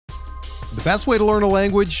The best way to learn a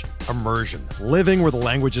language? Immersion. Living where the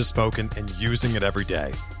language is spoken and using it every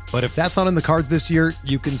day. But if that's not in the cards this year,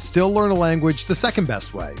 you can still learn a language the second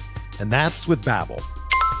best way, and that's with Babbel.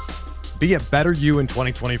 Be a better you in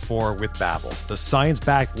 2024 with Babbel, the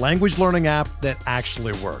science-backed language learning app that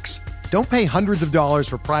actually works. Don't pay hundreds of dollars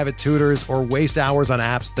for private tutors or waste hours on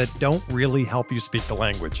apps that don't really help you speak the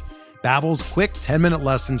language. Babbel's quick 10-minute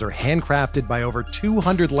lessons are handcrafted by over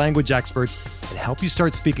 200 language experts and help you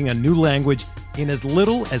start speaking a new language in as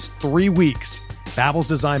little as 3 weeks. Babbel's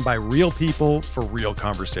designed by real people for real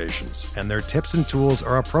conversations, and their tips and tools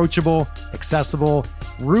are approachable, accessible,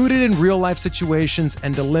 rooted in real-life situations,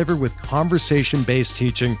 and delivered with conversation-based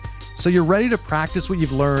teaching, so you're ready to practice what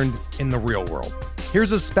you've learned in the real world.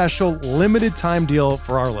 Here's a special limited-time deal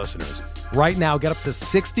for our listeners. Right now, get up to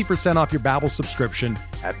 60% off your Babbel subscription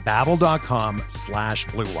at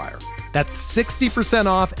babbel.com/Blue Wire. That's 60%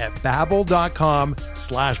 off at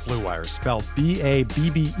babbel.com/Blue Wire, spelled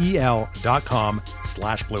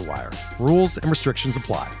BABBEL.com/Blue Wire. Rules and restrictions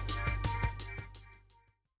apply.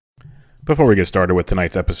 Before we get started with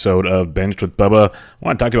tonight's episode of Benched with Bubba, I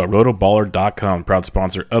want to talk to you about Rotoballer.com, proud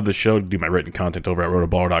sponsor of the show. Do my written content over at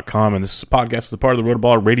Rotoballer.com, and this podcast is a part of the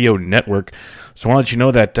Rotoballer Radio Network. So I want to let you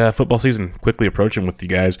know that football season quickly approaching with you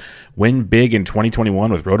guys. Win big in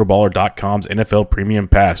 2021 with Rotoballer.com's NFL Premium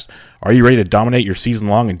Pass. Are you ready to dominate your season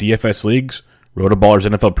long in DFS leagues? Rotoballer's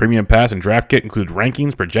NFL Premium Pass and Draft Kit include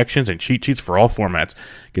rankings, projections, and cheat sheets for all formats.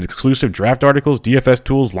 Get exclusive draft articles, DFS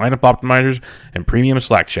tools, lineup optimizers, and premium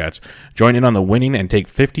Slack chats. Join in on the winning and take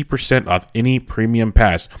 50% off any Premium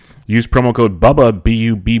Pass. Use promo code BUBBA,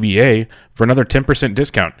 B-U-B-B-A, for another 10%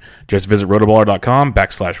 discount. Just visit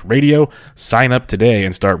rotoballer.com/radio, sign up today,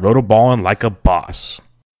 and start rotoballing like a boss.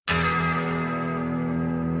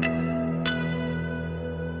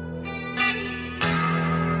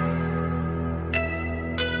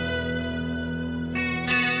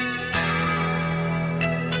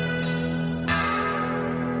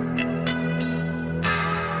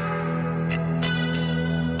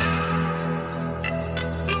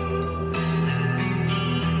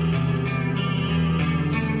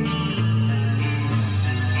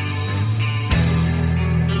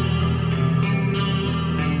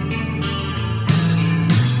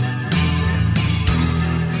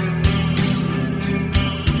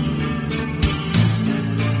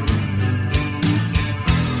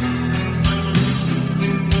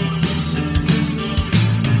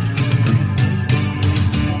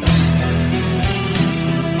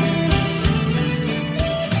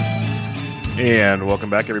 And welcome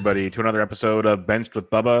back, everybody, to another episode of Benched with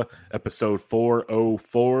Bubba, episode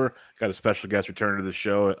 404. Got a special guest returning to the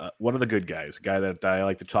show, one of the good guys, a guy that I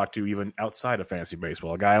like to talk to even outside of fantasy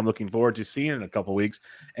baseball, a guy I'm looking forward to seeing in a couple weeks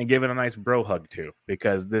and giving a nice bro hug to,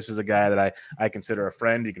 because this is a guy that I consider a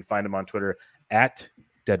friend. You can find him on Twitter at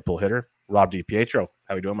Deadpool Hitter. Rob DiPietro,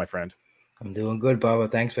 how you doing, my friend? I'm doing good,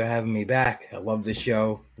 Bubba. Thanks for having me back. I love this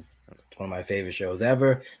show. It's one of my favorite shows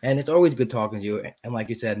ever, and it's always good talking to you. And like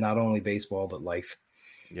you said, not only baseball but life.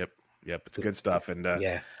 Yep, it's good stuff, and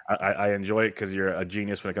yeah, I enjoy it because you're a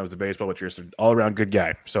genius when it comes to baseball, but you're an all-around good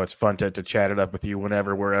guy. So it's fun to chat it up with you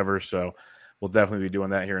whenever, wherever. So we'll definitely be doing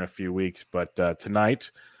that here in a few weeks. But tonight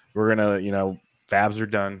we're gonna, Fabs are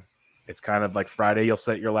done. It's kind of like Friday. You'll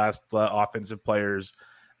set your last offensive players,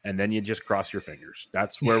 and then you just cross your fingers.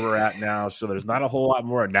 That's where we're at now. So there's not a whole lot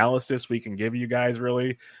more analysis we can give you guys,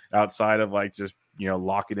 really, outside of like just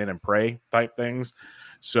lock it in and pray type things.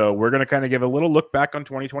 So we're going to kind of give a little look back on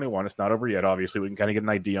 2021. It's not over yet, obviously. We can kind of get an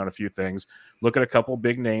idea on a few things. Look at a couple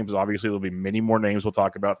big names. Obviously, there'll be many more names we'll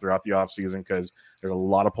talk about throughout the offseason because there's a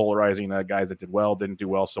lot of polarizing guys that did well, didn't do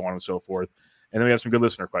well, so on and so forth. And then we have some good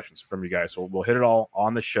listener questions from you guys. So we'll hit it all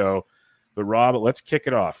on the show. But, Rob, let's kick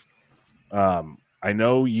it off. I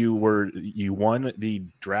know you won the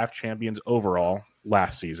draft champions overall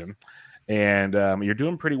last season, and you're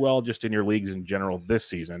doing pretty well just in your leagues in general this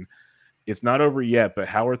season. It's not over yet, but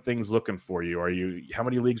how are things looking for you? How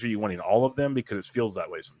many leagues are you winning? All of them? Because it feels that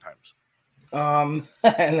way sometimes. No,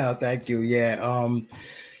 thank you. Yeah.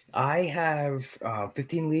 I have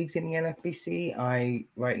 15 leagues in the NFBC.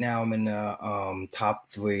 Right now I'm in the top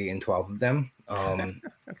 3 in 12 of them.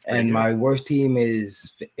 And my worst team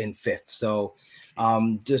is in 5th. So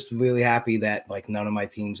just really happy that like none of my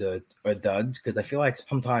teams are duds, because I feel like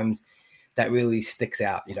sometimes that really sticks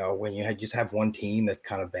out, when you just have one team that's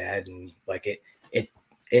kind of bad, and like it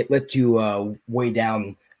lets you weigh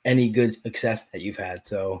down any good success that you've had.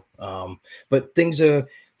 So, but things are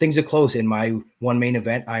close. In my one main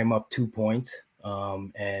event, I'm up 2 points,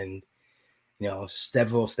 and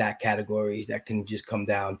several stat categories that can just come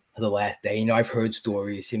down to the last day. I've heard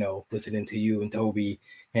stories, listening to you and Toby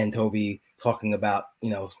talking about,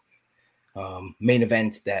 main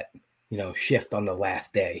events that, shift on the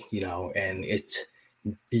last day, and it's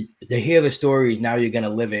to hear the stories. Now you're going to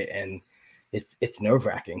live it. And it's nerve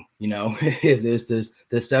wracking,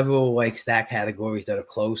 there's several like stat categories that are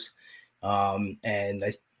close. And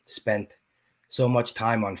I spent so much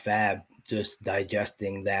time on Fab just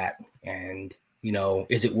digesting that. And,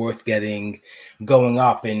 is it worth going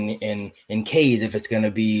up in Ks if it's going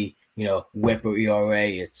to be, whip or ERA?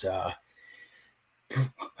 It's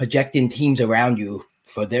projecting teams around you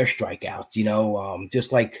for their strikeouts,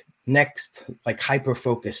 just like next, like hyper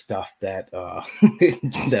focused stuff that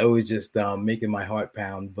that was just making my heart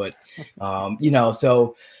pound. But,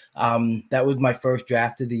 so that was my first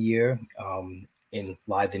draft of the year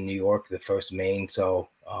live in New York, the first main. So,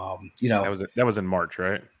 that was in March,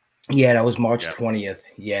 right? Yeah, that was March 20th.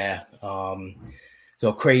 Yeah.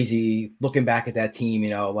 So crazy looking back at that team,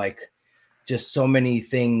 like just so many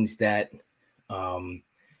things that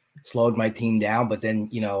slowed my team down. But then,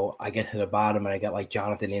 I get to the bottom and I got like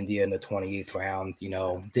Jonathan India in the 28th round,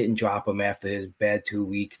 didn't drop him after his bad 2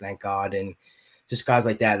 weeks, thank God. And just guys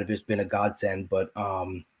like that have just been a godsend. But,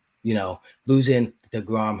 losing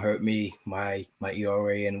DeGrom hurt me. My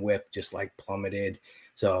ERA and whip just like plummeted.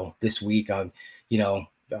 So this week I'm,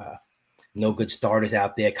 no good starters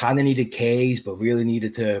out there. Kind of needed Ks, but really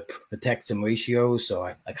needed to protect some ratios. So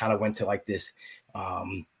I kind of went to like this,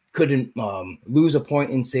 couldn't lose a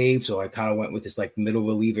point in save. So I kind of went with this like middle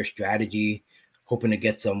reliever strategy, hoping to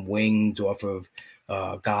get some wings off of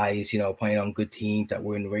guys, playing on good teams that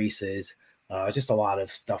were in races. Just a lot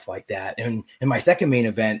of stuff like that. And in my second main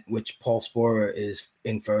event, which Paul Sporer is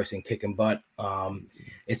in first and kicking butt,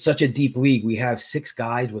 it's such a deep league. We have 6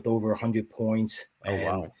 guys with over 100 points. Oh,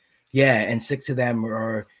 wow. Yeah, and 6 of them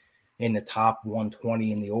are in the top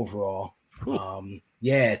 120 in the overall.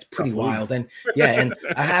 Yeah, it's pretty wild. And and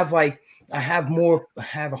I have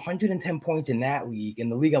 110 points in that league. In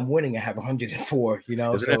the league I'm winning, I have 104.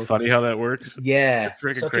 Isn't it funny how that works? Yeah, it's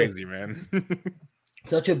freaking crazy, man.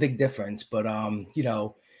 Such a big difference. But I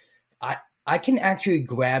can actually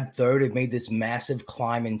grab third. It made this massive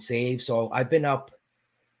climb and save. So I've been up.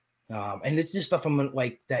 And it's just stuff from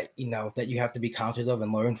like that, that you have to be conscious of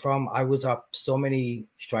and learn from. I was up so many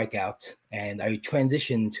strikeouts and I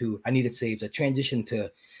needed saves. I transitioned to,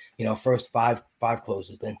 first five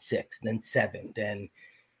closers, then 6, then 7, then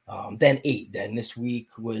 8. Then this week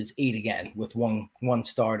was 8 again with one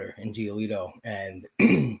starter in Giolito. And,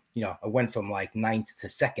 I went from like 9th to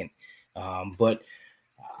 2nd. But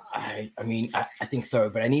I think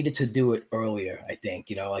third, but I needed to do it earlier. I think,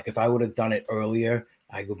 like if I would have done it earlier,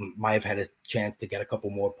 I might have had a chance to get a couple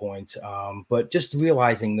more points. But just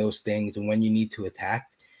realizing those things and when you need to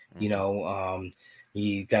attack, you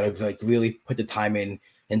got to like really put the time in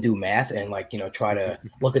and do math and like, try to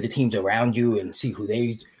look at the teams around you and see who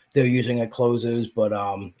they're using as closers. But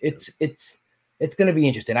it's going to be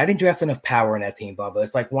interesting. I didn't draft enough power in that team, Bubba.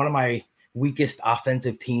 It's like one of my weakest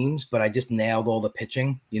offensive teams, but I just nailed all the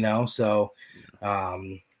pitching, so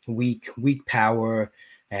weak power.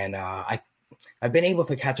 And I've been able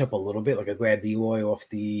to catch up a little bit. Like I grabbed Eloy off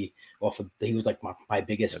he was like my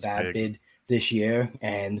biggest Fab bid this year,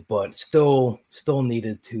 but still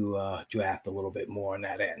needed to draft a little bit more on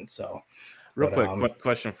that end. So, quick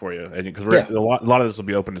question for you, because a lot of this will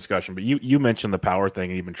be open discussion. But you mentioned the power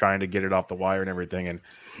thing, and you've been trying to get it off the wire and everything. And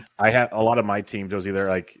I had a lot of my teams. It was either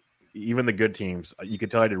like even the good teams. You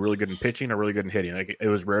could tell I did really good in pitching or really good in hitting. Like it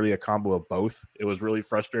was rarely a combo of both. It was really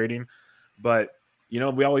frustrating, but.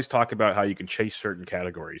 We always talk about how you can chase certain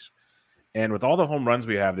categories. And with all the home runs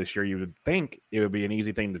we have this year, you would think it would be an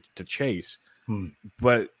easy thing to chase.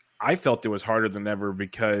 But I felt it was harder than ever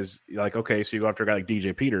because, like, okay, so you go after a guy like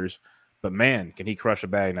DJ Peters, but man, can he crush a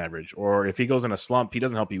batting average? Or if he goes in a slump, he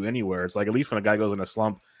doesn't help you anywhere. It's like at least when a guy goes in a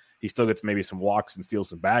slump, he still gets maybe some walks and steals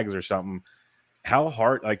some bags or something. How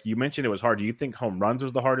hard, like you mentioned, it was hard. Do you think home runs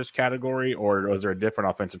was the hardest category, or was there a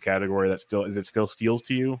different offensive category that still steals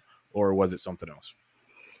to you? Or was it something else?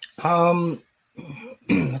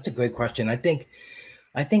 That's a great question. I think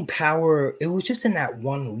power, it was just in that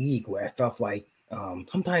one league where I felt like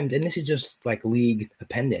sometimes, and this is just like league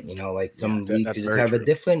dependent, like some leagues just have a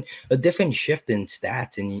different shift in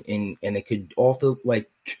stats and it could also like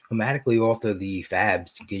dramatically alter the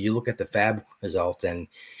Fabs. You look at the Fab results and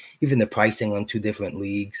even the pricing on 2 different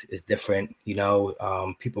leagues is different,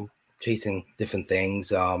 people chasing different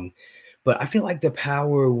things. But I feel like the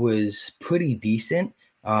power was pretty decent.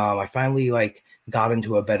 I finally like got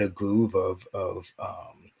into a better groove of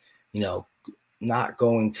not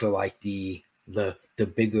going for like the the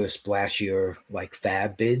bigger, splashier like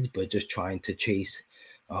fab bids, but just trying to chase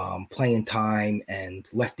playing time and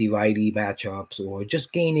lefty righty matchups, or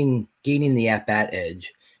just gaining the at bat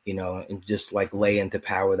edge, and just like lay into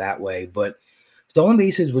power that way. But stolen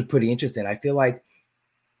bases was pretty interesting. I feel like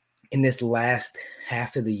in this last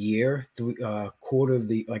half of the year, quarter of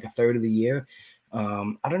the like a third of the year,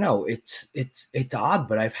 I don't know. It's odd,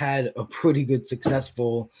 but I've had a pretty good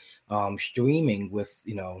successful streaming with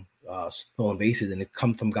stolen bases, and it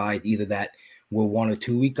come from guys either that were 1 or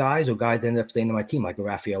 2 week guys, or guys that ended up staying on my team, like a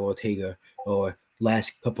Rafael Ortega, or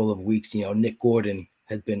last couple of weeks, Nick Gordon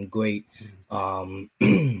has been great. So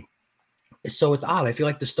it's odd. I feel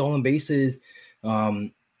like the stolen bases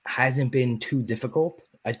hasn't been too difficult.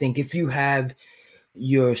 I think if you have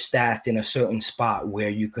your stats in a certain spot where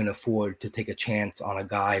you can afford to take a chance on a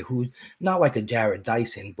guy who's not like a Jared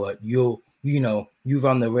Dyson, but you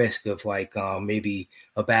run the risk of like maybe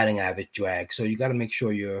a batting average drag. So you got to make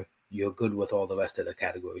sure you're good with all the rest of the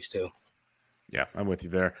categories too. Yeah, I'm with you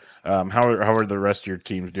there. How are the rest of your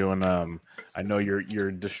teams doing? I know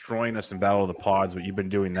you're destroying us in Battle of the Pods, but you've been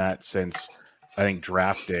doing that since I think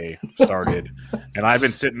draft day started, and I've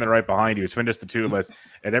been sitting there right behind you. It's been just the two of us,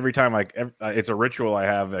 and every time it's a ritual I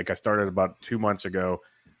have. Like I started about 2 months ago.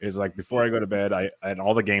 Is like before I go to bed, and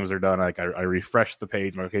all the games are done. Like I refresh the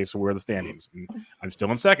page. Okay, so where are the standings? And I'm still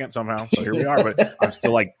in second somehow. So here we are, but I'm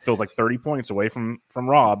still feels like 30 points away from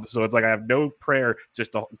Rob. So it's like I have no prayer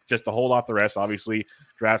just to hold off the rest. Obviously,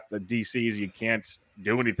 draft the DCs, you can't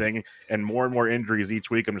do anything, and more injuries each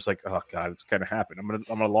week. I'm just like, oh god, it's gonna happen. I'm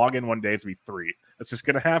gonna log in one day, it's gonna be 3. It's just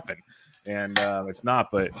gonna happen, and it's not.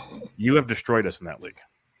 But you have destroyed us in that league.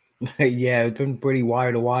 Yeah, it's been pretty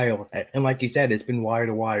wire to wire, and like you said, it's been wire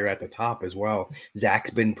to wire at the top as well.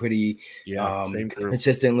 Zach's been pretty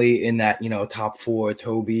consistently in that top 4.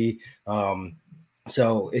 Toby,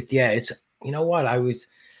 so it's what I was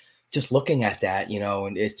just looking at that,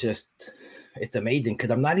 and it's amazing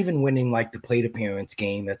because I'm not even winning like the plate appearance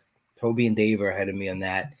game. That's Toby and Dave are ahead of me on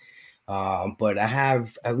that, but I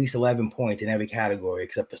have at least 11 points in every category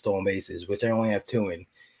except for stolen bases, which I only have 2 in.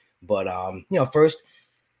 But first.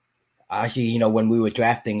 Actually, when we were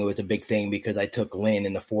drafting, it was a big thing because I took Lynn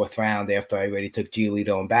in the 4th round after I already took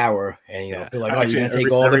Giolito and Bauer. And, they're like, oh, you're going to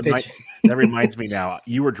take all the pitch? That reminds me now.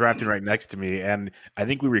 You were drafting right next to me, and I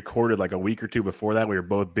think we recorded like a week or 2 before that. We were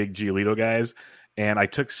both big Giolito guys, and I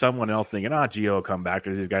took someone else thinking, Gio will come back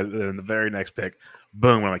to these guys. And the very next pick,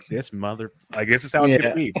 boom, I'm like, I guess it's how it's going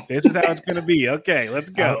to be. This is how it's going to be. Okay, let's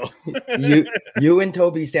go. You and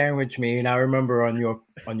Toby sandwiched me, and I remember on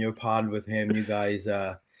your pod with him, you guys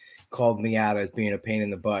called me out as being a pain in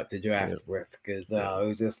the butt to draft with because it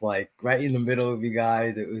was just like right in the middle of you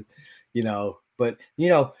guys. It was, but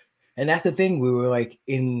and that's the thing. We were like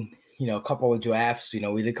in, a couple of drafts. We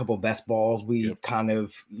did a couple of best balls. We kind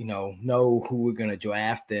of, know who we're gonna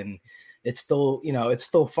draft, and it's still, it's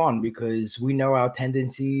still fun because we know our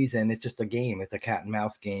tendencies, and it's just a game. It's a cat and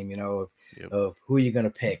mouse game, of who you're gonna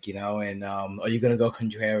pick, and are you gonna go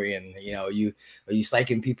contrarian? Are you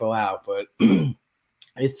psyching people out? But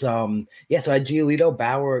it's so I had Giolito,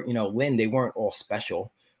 Bauer, Lynn, they weren't all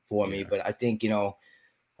special for me, but I think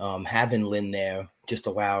having Lynn there just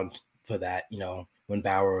allowed for that. When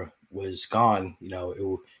Bauer was gone,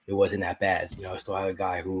 it wasn't that bad. I still had a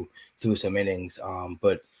guy who threw some innings,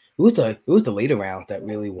 but it was the later round that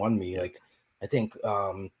really won me. Like I think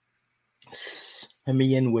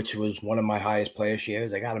Hemian, which was one of my highest player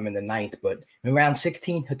shares, I got him in the 9th, but in round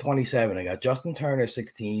 16 to 27, I got Justin Turner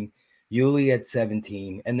 16. Yuli at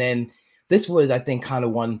 17, and then this was, I think, kind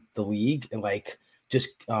of won the league. And like, just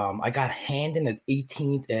I got Handon at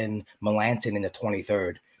 18th and Melanson in the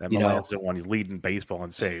 23rd. That Melanson one, he's leading baseball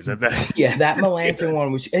in saves. That Melanson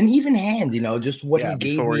one was, and even Hand, just what he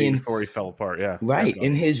gave me before he fell apart. Yeah, right.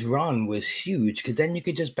 In his run was huge because then you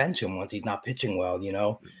could just bench him once he's not pitching well.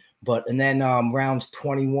 But and then rounds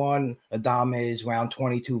 21, Adames, round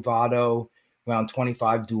 22, Votto, round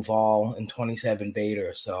 25, Duvall, and 27,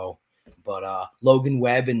 Bader. So. But Logan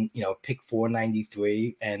Webb and pick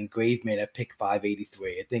 493 and Graveman at pick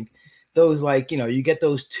 583. I think those you get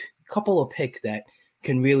those couple of picks that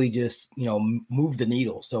can really just move the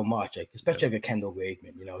needle so much, especially like a Kendall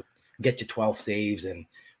Graveman. Get you 12 saves and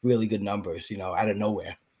really good numbers. Out of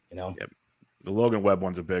nowhere. Yep. The Logan Webb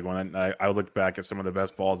one's a big one. I looked back at some of the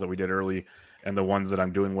best balls that we did early, and the ones that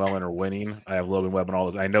I'm doing well in are winning. I have Logan Webb and all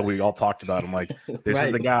those. I know we all talked about him. Like, this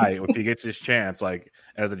is the guy. If he gets his chance, like,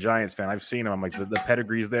 as a Giants fan, I've seen him. I'm like, the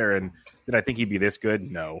pedigree's there. And did I think he'd be this good?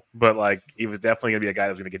 No. But, like, he was definitely going to be a guy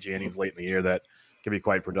that was going to get you innings late in the year that can be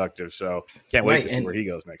quite productive. So can't wait to see where he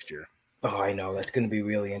goes next year. Oh, I know. That's going to be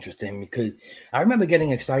really interesting because I remember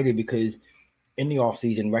getting excited because in the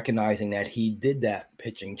offseason, recognizing that he did that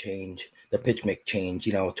pitching change, the pitch mix change,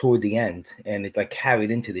 toward the end, and it like carried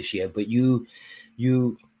into this year. But you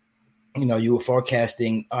were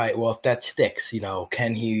forecasting, all right, well, if that sticks,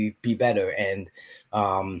 can he be better? And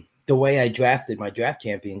the way I drafted my draft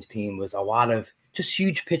champions team was a lot of just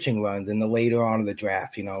huge pitching runs in the later on of the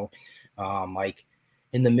draft, like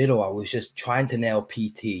in the middle, I was just trying to nail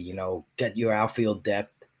PT, get your outfield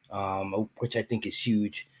depth, which I think is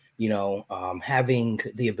huge. Having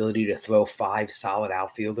the ability to throw 5 solid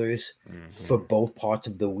outfielders for both parts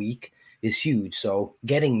of the week is huge. So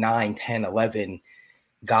getting 9, 10, 11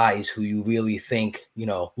 guys who you really think,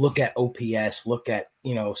 look at OPS, look at,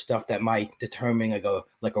 stuff that might determine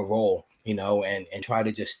like a role, and try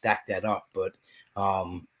to just stack that up. But,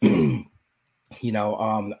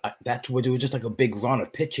 that's what it was, just like a big run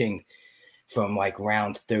of pitching from like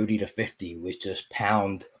round 30 to 50, which just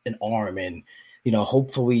pound an arm and,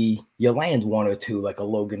 hopefully you land 1 or 2 like a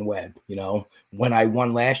Logan Webb. When I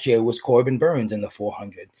won last year, it was Corbin Burns in the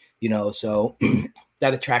 400, so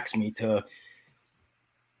that attracts me to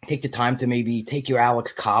take the time to maybe take your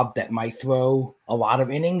Alex Cobb that might throw a lot of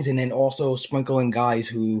innings, and then also sprinkle in guys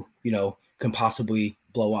who, can possibly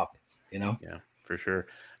blow up, Yeah, for sure.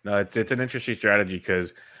 No, it's an interesting strategy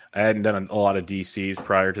because I hadn't done a lot of DCs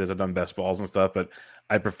prior to this. I've done best balls and stuff, but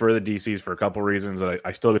I prefer the DCs for a couple reasons.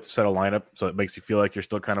 I still get to set a lineup, so it makes you feel like you're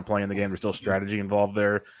still kind of playing the game. There's still strategy involved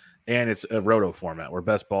there, and it's a roto format where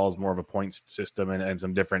best ball is more of a points system and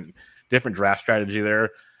some different draft strategy there.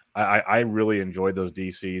 I really enjoyed those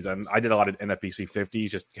DCs, and I did a lot of NFBC 50s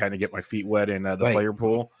just to kind of get my feet wet in the player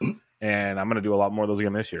pool, and I'm going to do a lot more of those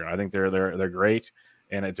again this year. I think they're great,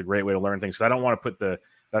 and it's a great way to learn things. So I don't want to put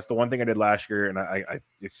that's the one thing I did last year, and I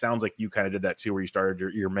it sounds like you kind of did that too, where you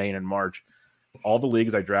started your main in March. All the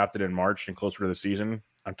leagues I drafted in March and closer to the season,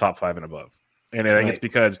 I'm top 5 and above. And I think it's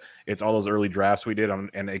because it's all those early drafts we did,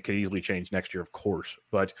 and it could easily change next year, of course.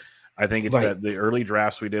 But I think it's that the early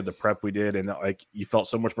drafts we did, the prep we did, and like you felt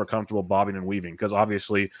so much more comfortable bobbing and weaving, because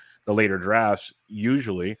obviously the later drafts,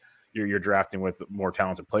 usually you're drafting with more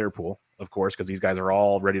talented player pool, of course, because these guys are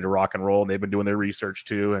all ready to rock and roll, and they've been doing their research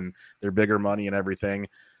too, and they're bigger money and everything.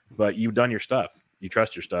 But you've done your stuff. You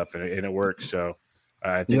trust your stuff, and it works. So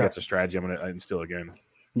I think that's a strategy I'm going to instill again.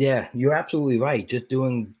 Yeah, you're absolutely right. Just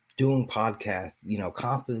doing podcasts,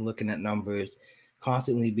 constantly looking at numbers,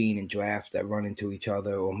 constantly being in drafts that run into each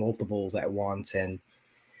other or multiples at once. And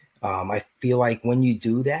I feel like when you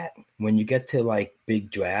do that, when you get to like big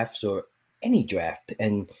drafts or any draft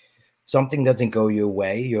and something doesn't go your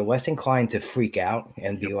way, you're less inclined to freak out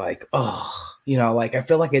and be like, oh, like I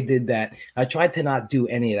feel like I did that. I tried to not do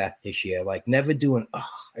any of that this year, like never doing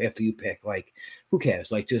after you pick, like who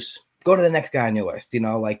cares? Like just go to the next guy on your list,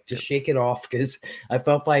 like just shake it off, because I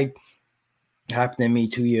felt like it happened to me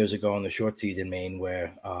 2 years ago in the short season main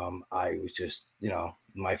where I was just,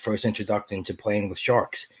 my first introduction to playing with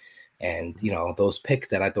sharks. And, those picks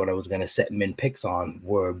that I thought I was going to set min picks on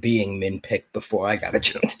were being min picked before I got a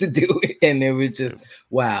chance to do it. And it was just,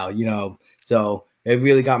 wow, so it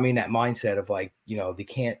really got me in that mindset of like,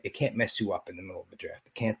 it can't mess you up in the middle of the draft.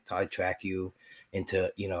 It can't sidetrack you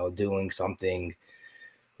into, doing something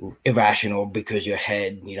irrational because your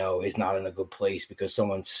head, is not in a good place because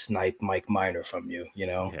someone sniped Mike Minor from you,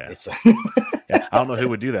 Yeah. Yeah, I don't know who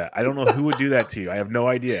would do that. I don't know who would do that to you. I have no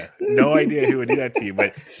idea. No idea who would do that to you,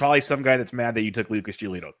 but probably some guy that's mad that you took Lucas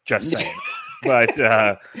Giolito. Just saying. But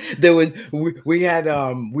there was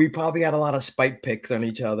we probably had a lot of spike picks on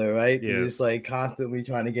each other, right? Yes. Just like constantly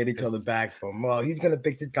trying to get each other back from. Well, he's gonna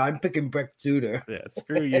pick this guy. I'm picking Brett Suter. Yeah,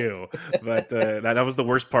 screw you. But that was the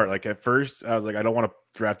worst part. Like at first, I was like, I don't want to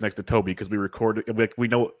draft next to Toby because we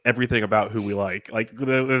know everything about who we like. Like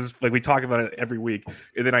it was like we talk about it every week,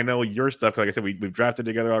 and then I know your stuff. Like I said, we've drafted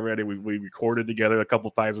together already. We recorded together a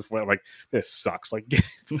couple times before. I'm like, this sucks. Like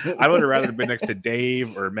I would have rather been next to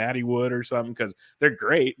Dave or Matty Wood or something, because they're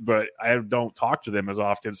great, but I don't talk to them as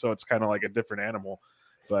often, so it's kind of like a different animal.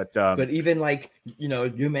 But even like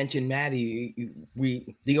you mentioned Matty,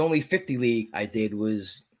 the only 50 league I did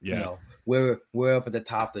was we're up at the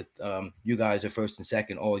top with you guys are first and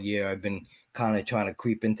second all year. I've been kind of trying to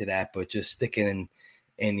creep into that, but just sticking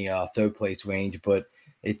in the third place range. But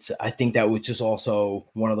I think that was just also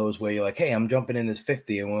one of those where you're like, hey, I'm jumping in this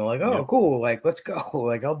 50, and we're like, oh, cool, like let's go,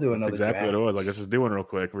 like I'll do another. That's exactly what it was. Like, let's just do one real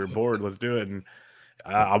quick. We were bored, let's do it. And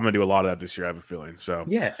I'm gonna do a lot of that this year, I have a feeling. So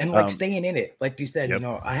yeah, and like staying in it, like you said,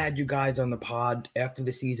 I had you guys on the pod after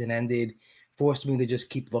the season ended, forced me to just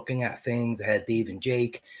keep looking at things. I had Dave and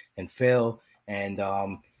Jake and Phil, and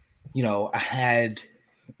I had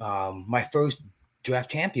my first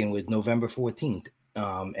draft champion was November 14th.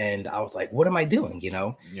 And I was like, what am I doing?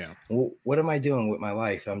 Yeah. What am I doing with my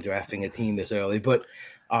life? I'm drafting a team this early. But,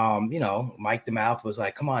 Mike the Mouth was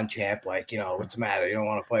like, come on, champ. Like, what's the matter? You don't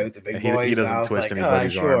want to play with the big boys? He And I doesn't was twist like,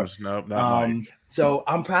 anybody's sure. arms. Nope, not Mike. So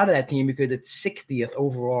I'm proud of that team because it's 60th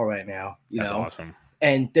overall right now. That's awesome.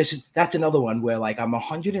 And that's another one where like I'm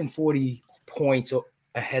 140 points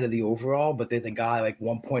ahead of the overall, but there's a guy like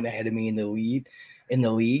 1 point ahead of me in the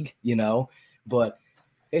league, But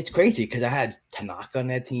it's crazy because I had Tanaka on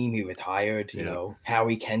that team. He retired,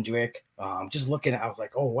 Howie Kendrick. Just looking at, I was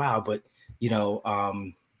like, oh wow. But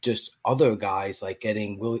just other guys like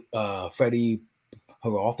getting Freddie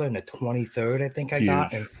Peralta in the 23rd, I think I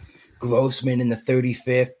got, and Grossman in the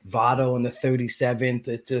 35th, Votto in the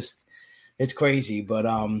 37th. It's crazy, but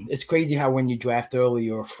it's crazy how when you draft early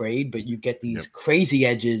you're afraid, but you get these crazy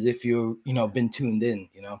edges if you're been tuned in.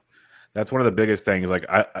 That's one of the biggest things. Like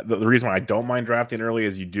the reason why I don't mind drafting early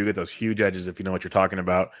is you do get those huge edges if you know what you're talking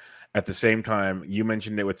about. At the same time, you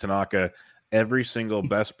mentioned it with Tanaka. Every single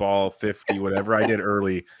best ball 50, whatever I did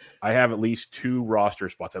early, I have at least 2 roster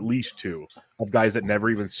spots, at least 2 of guys that never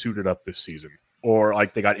even suited up this season, or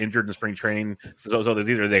like they got injured in spring training. So there's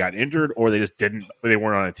either they got injured or they just they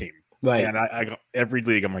weren't on a team. Right. And I go every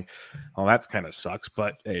league. I'm like, oh, that kind of sucks,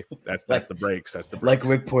 but hey, that's the breaks. That's the breaks.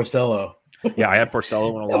 Like Rick Porcello. Yeah, I have Porcello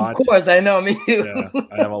in a lot. Of course, I know. Me too. Yeah,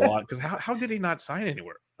 I have a lot because how did he not sign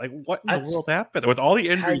anywhere? Like, what in the world happened with all the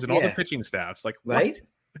injuries and all the pitching staffs? Like, right? What?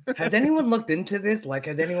 Has anyone looked into this? Like,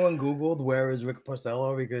 has anyone Googled where is Rick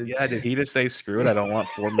Porcello? Because did he just say screw it? I don't want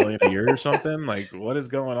 $4 million a year or something? Like, what is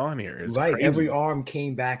going on here? It's right. Crazy. Every arm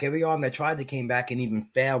came back. Every arm that tried to came back and even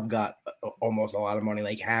failed got almost a lot of money.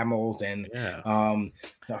 Like Hamels and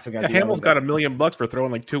I forgot. Hamels got $1 million for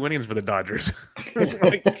throwing like 2 innings for the Dodgers.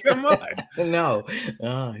 Like, come on. No,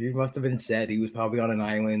 he must have been sad. He was probably on an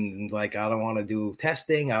island and like, I don't want to do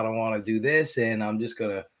testing. I don't want to do this, and I'm just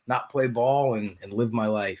gonna not play ball and live my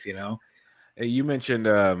life, Hey, you mentioned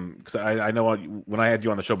because I know when I had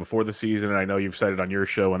you on the show before the season, and I know you've said it on your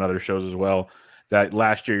show and other shows as well, that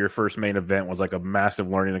last year your first main event was like a massive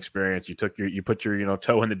learning experience. You put your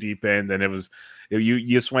toe in the deep end, and it was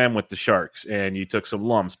you swam with the sharks and you took some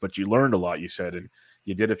lumps, but you learned a lot. You said, and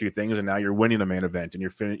you did a few things, and now you're winning a main event, and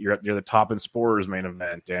you're the top in Sporers main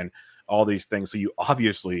event, and all these things. So you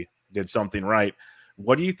obviously did something right.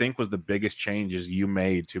 What do you think was the biggest changes you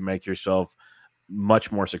made to make yourself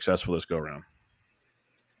much more successful this go around?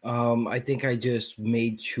 I think I just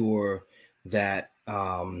made sure that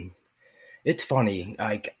it's funny.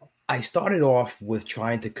 Like I started off with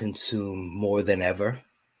trying to consume more than ever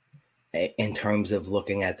in terms of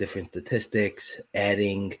looking at different statistics,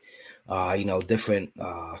 adding different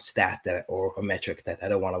stat or a metric that I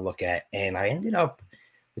don't want to look at. And I ended up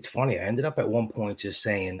at one point just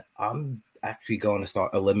saying, I'm actually going to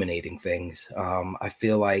start eliminating things. I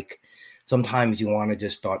feel like sometimes you want to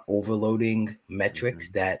just start overloading metrics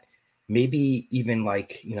that maybe even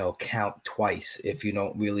count twice if you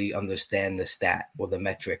don't really understand the stat or the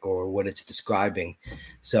metric or what it's describing.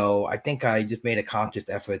 So I think I just made a conscious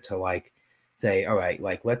effort to say, all right,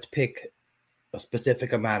 let's pick a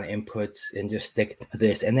specific amount of inputs and just stick to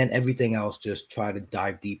this. And then everything else, just try to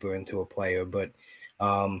dive deeper into a player. But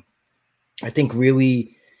I think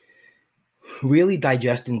really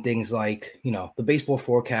digesting things like, the baseball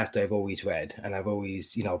forecast I've always read and I've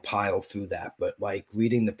always, piled through that. But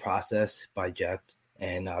reading The Process by Jeff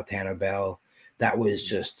and Tanner Bell, that was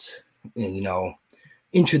just,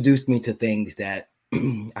 introduced me to things that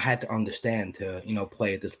I had to understand to,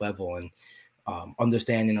 play at this level, and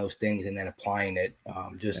understanding those things and then applying it.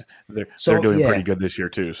 They're doing pretty good this year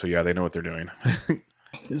too. So yeah, they know what they're doing.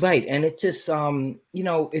 Right. And it's just,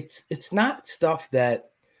 it's not stuff that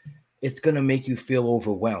it's going to make you feel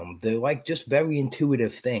overwhelmed. They're just very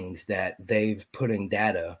intuitive things that they've put in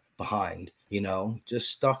data behind, just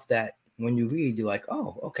stuff that when you read, you're like,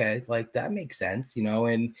 oh, okay, that makes sense,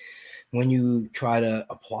 and when you try to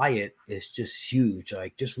apply it, it's just huge.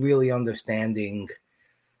 Just really understanding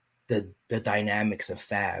the dynamics of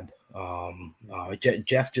FAB.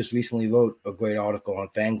 Jeff just recently wrote a great article on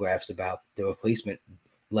Fangraphs about the replacement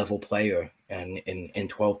level player and in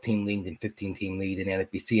 12 team leagues and 15 team leagues in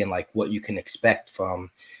NFBC, and what you can expect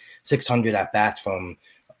from 600 at bats from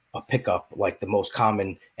a pickup, the most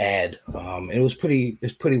common ad. It was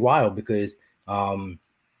pretty wild because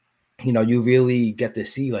you really get to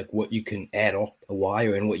see what you can add off the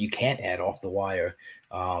wire and what you can't add off the wire.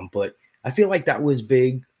 But I feel like that was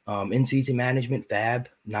big in season management. FAB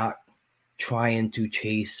not trying to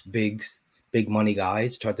chase big money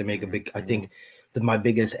guys, tried to make a big. I think my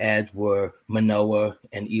biggest ads were Manoah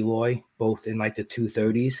and Eloy, both in like the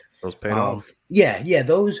 230s. Those paid off. Yeah,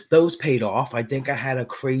 those paid off. I think I had a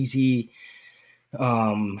crazy,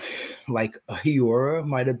 like a Hiura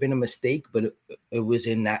might have been a mistake, but it was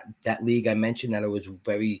in that league I mentioned that it was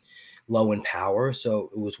very low in power, so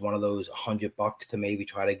it was one of those $100 to maybe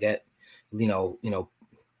try to get, you know,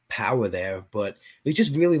 power there. But it's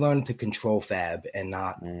just really learning to control fab and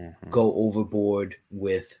not go overboard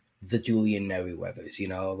with the Julian Merriweathers, you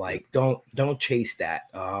know, like don't chase that.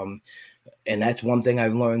 And that's one thing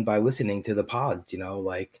I've learned by listening to the pods, you know,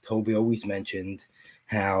 like Toby always mentioned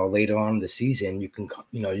how later on in the season you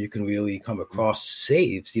can really come across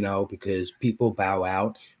saves, you know, because people bow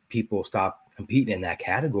out, people stop competing in that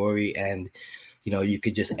category, and you know, you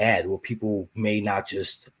could just add, well, people may not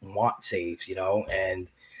just want saves, you know, and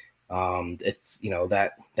it's, you know,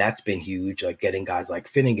 that's been huge, like getting guys like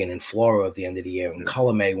Finnegan and Flora at the end of the year, and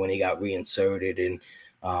Colomé when he got reinserted, and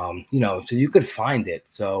you know, so you could find it.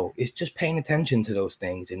 So it's just paying attention to those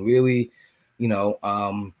things and really, you know,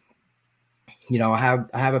 I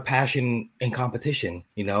have a passion in competition,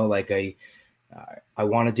 you know, like I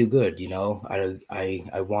want to do good, you know,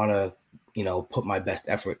 I want to, you know, put my best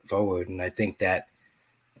effort forward. And I think that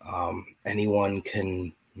anyone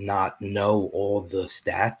can not know all the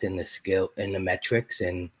stats and the skill and the metrics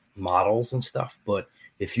and models and stuff, but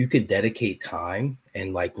if you could dedicate time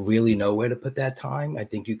and like really know where to put that time, I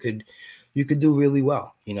think you could do really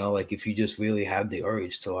well. You know, like if you just really have the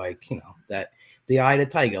urge to, like, you know, that the eye of the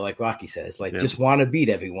tiger, like Rocky says, like just want to beat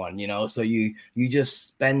everyone, you know, so you just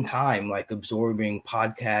spend time like absorbing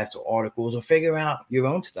podcasts or articles or figure out your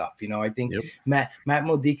own stuff. You know, I think Matt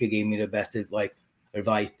Modica gave me the best advice.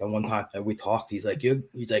 And one time that we talked, he's like,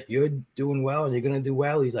 you're doing well and you're gonna do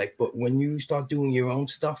well. He's like, but when you start doing your own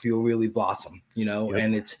stuff, you'll really blossom, you know.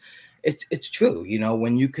 And it's true, you know,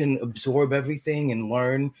 when you can absorb everything and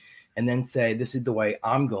learn and then say, this is the way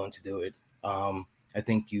I'm going to do it.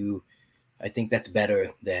 I think that's better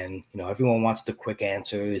than, you know, everyone wants the quick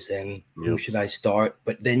answers and who should I start?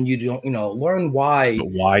 But then you don't, you know, learn why. But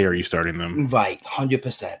why are you starting them? Right.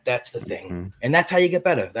 100%. That's the thing. And that's how you get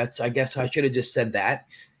better. I guess I should have just said that,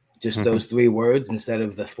 just those 3 words instead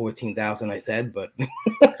of the 14,000 I said, but.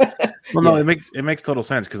 Well, no, it makes total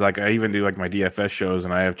sense. Cause like I even do like my DFS shows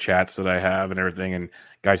and I have chats that I have and everything. And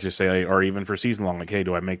guys just say, or even for season long, like, hey,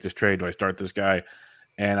 do I make this trade? Do I start this guy?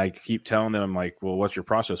 And I keep telling them, I'm like, well, what's your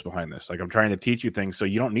process behind this? Like, I'm trying to teach you things so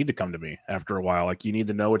you don't need to come to me after a while. Like, you need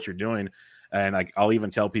to know what you're doing. And like, I'll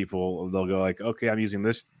even tell people, they'll go like, okay, I'm using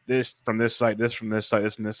this from this site, this from this site,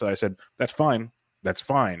 this from this site. I said, that's fine.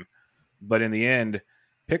 But in the end,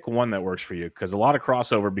 pick one that works for you, because a lot of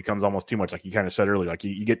crossover becomes almost too much. Like you kind of said earlier, like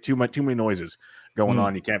you get too many noises going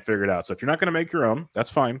on. You can't figure it out. So if you're not going to make your own, that's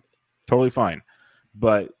fine. Totally fine.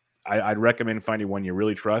 But I'd recommend finding one you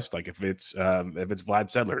really trust. Like if it's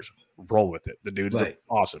Vlad Sedler's, roll with it. The dude's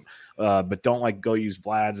awesome. But don't like go use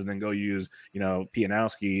Vlad's and then go use, you know,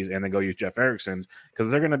 Pianowski's and then go use Jeff Erickson's,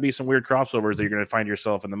 because they're going to be some weird crossovers that you're going to find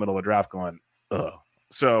yourself in the middle of a draft going, ugh.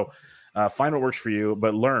 So find what works for you,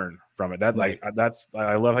 but learn from it.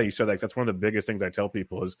 I love how you said that, 'cause that's one of the biggest things I tell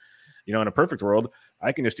people is, you know, in a perfect world,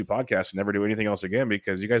 I can just do podcasts and never do anything else again,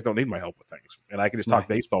 because you guys don't need my help with things. And I can just talk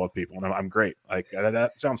baseball with people, and I'm great. Like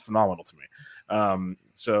that sounds phenomenal to me.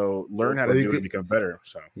 So learn how to do it and become better.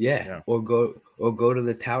 So or go to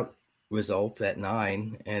the tout results at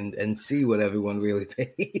 9 and see what everyone really pays.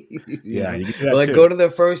 You can like too. Go to the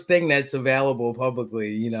first thing that's available publicly,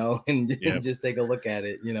 you know, and just take a look at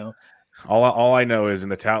it, you know. All I know is in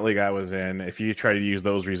the tout league I was in, if you try to use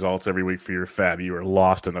those results every week for your fab, you are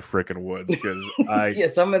lost in the freaking woods. Because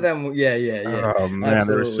some of them, Oh man,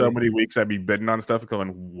 there's so many weeks I'd be bidding on stuff going,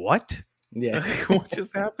 what? Yeah, what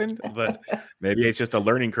just happened? But maybe it's just a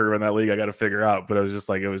learning curve in that league I got to figure out. But it was just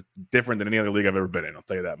like, it was different than any other league I've ever been in. I'll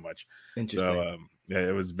tell you that much. So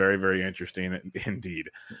it was very, very interesting indeed.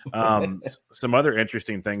 Some other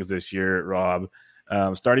interesting things this year, Rob.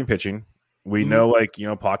 Starting pitching. We know, like, you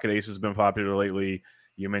know, Pocket Ace has been popular lately.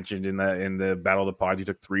 You mentioned in the Battle of the Pods, you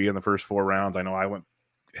took 3 in the first 4 rounds. I know I went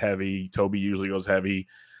heavy. Toby usually goes heavy.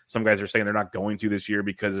 Some guys are saying they're not going to this year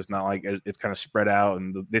because it's not like it's kind of spread out.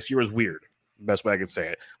 And this year was weird. Best way I could say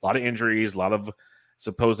it. A lot of injuries, a lot of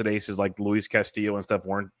supposed aces like Luis Castillo and stuff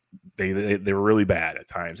they were really bad at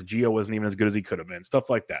times. Gio wasn't even as good as he could have been. Stuff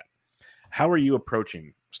like that. How are you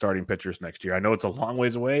approaching starting pitchers next year? I know it's a long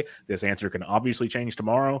ways away. This answer can obviously change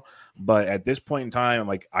tomorrow, but at this point in time,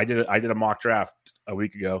 like I did a mock draft a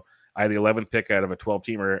week ago. I had the 11th pick out of a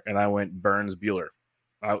 12-teamer, and I went Burns Buehler.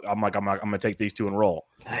 I'm going to take these 2 and roll.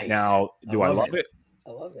 Nice. Now, do I love it?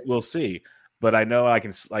 I love it. We'll see. But I know I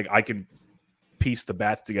can piece the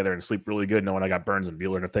bats together and sleep really good knowing I got Burns and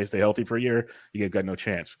Buehler. And if they stay healthy for a year, you got no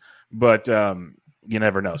chance. But you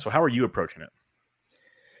never know. So how are you approaching it?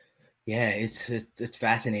 Yeah, it's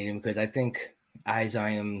fascinating because I think as I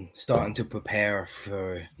am starting to prepare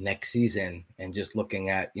for next season and just looking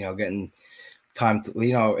at, getting time to,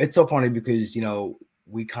 it's so funny because,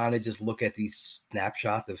 we kind of just look at these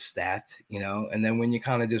snapshots of stats, and then when you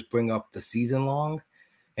kind of just bring up the season long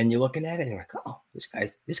and you're looking at it and you're like, oh,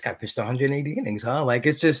 this guy pitched 180 innings, huh? Like,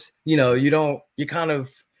 it's just, you kind of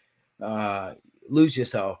lose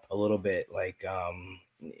yourself a little bit, like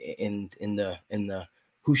in the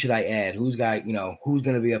who should I add? Who's going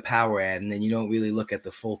to be a power add? And then you don't really look at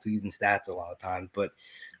the full season stats a lot of times. But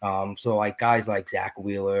so like guys like Zach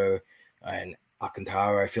Wheeler and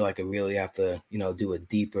Alcantara, I feel like I really have to, do a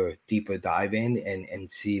deeper dive in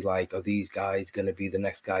and see, like, are these guys going to be the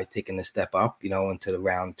next guys taking a step up, into the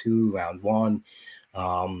round 2, round 1?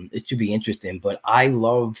 It should be interesting. But I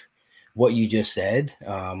love what you just said.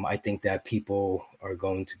 I think that people are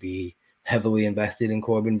going to be heavily invested in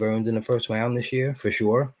Corbin Burnes in the first round this year, for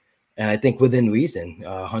sure. And I think within reason,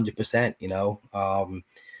 100%,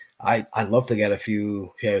 I'd love to get a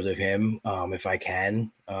few shares of him if I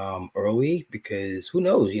can early, because who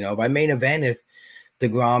knows, by main event, if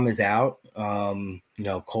DeGrom is out,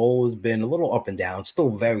 Cole has been a little up and down,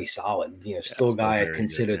 still very solid, still a guy I'd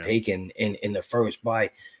consider taking in the first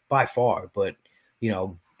by far. But, I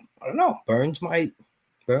don't know, Burnes might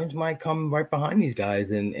come right behind these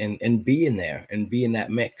guys and be in there and be in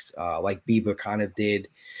that mix, like Bieber kind of did,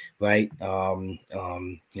 right? Giolito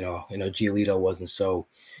wasn't so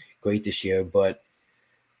great this year, but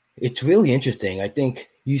it's really interesting. I think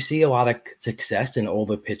you see a lot of success in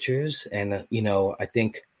older pitchers, and I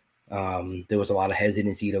think there was a lot of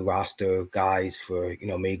hesitancy to roster guys for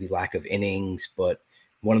maybe lack of innings. But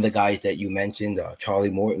one of the guys that you mentioned,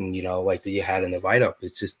 Charlie Morton, like that you had in the write-up,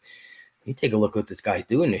 it's just, you take a look at what this guy's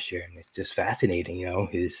doing this year, and it's just fascinating.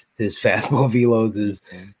 His fastball velos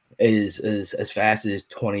is as fast as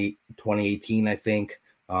 2018, I think.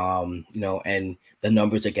 And the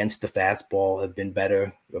numbers against the fastball have been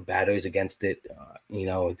better, batters against it,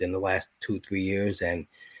 than the last 2-3 years. And,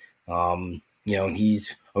 and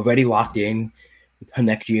he's already locked in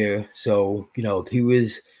next year. So, he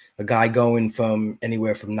was a guy going from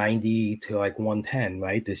anywhere from 90 to like 110,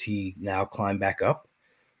 right? Does he now climb back up?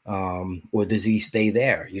 Or does he stay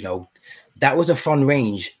there? That was a fun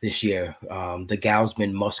range this year. The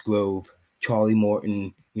Gausman, Musgrove, Charlie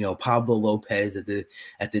Morton, Pablo Lopez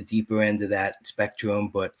at the deeper end of that spectrum.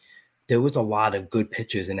 But there was a lot of good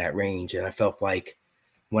pitchers in that range. And I felt like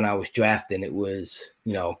when I was drafting, it was,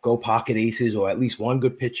 go pocket aces or at least one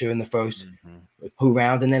good pitcher in the first who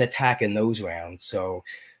round and then attack in those rounds. So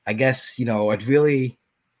I guess, it's really,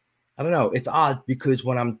 I don't know. It's odd because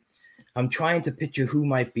when I'm trying to picture who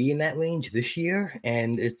might be in that range this year,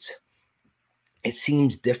 and it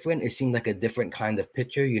seems different. It seems like a different kind of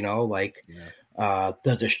pitcher, does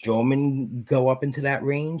the Stroman go up into that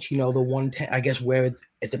range? The 110, I guess, where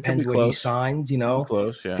it depends where he signs,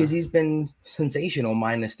 close, yeah, because he's been sensational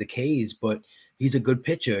minus the Ks, but he's a good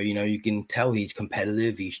pitcher. You can tell he's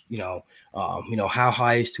competitive. He's, how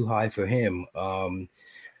high is too high for him?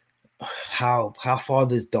 How far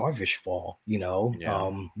does Darvish fall?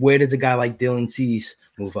 Where does a guy like Dylan Cease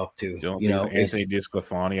move up to? Anthony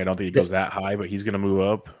DeSclafani. I don't think he goes that high, but he's going to move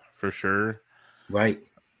up for sure. Right.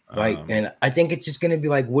 And I think it's just going to be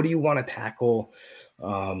like, what do you want to tackle?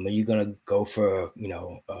 Are you going to go for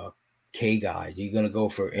K guys? Are you going to go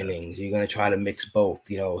for innings? Are you going to try to mix both?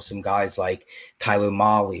 Some guys like Tyler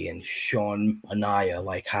Mahle and Sean Anaya.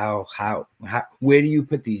 Like how where do you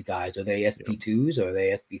put these guys? Are they SP2s or are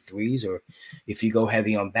they SP3s? Or if you go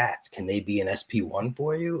heavy on bats, can they be an SP1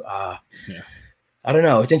 for you? I don't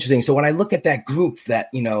know. It's interesting. So when I look at that group, that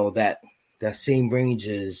that same range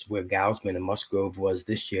as where Gausman and Musgrove was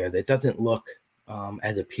this year, that doesn't look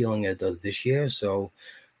as appealing as it does this year. So,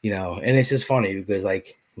 and it's just funny because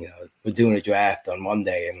we're doing a draft on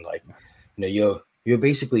Monday and you're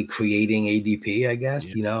basically creating ADP, I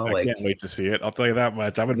guess, I can't wait to see it. I'll tell you that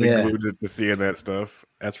much. I'm going to be glued to seeing that stuff.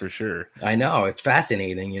 That's for sure. I know. It's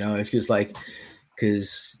fascinating. It's just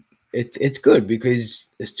because it's good because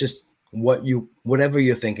it's just whatever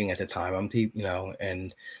you're thinking at the time. And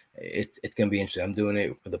it's going to be interesting. I'm doing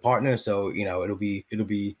it with a partner. So, it'll be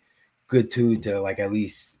good too, to at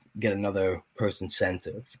least get another person's sense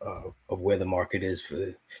of where the market is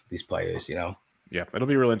for these players, Yeah, it'll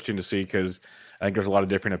be real interesting to see because I think there's a lot of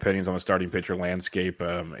different opinions on the starting pitcher landscape.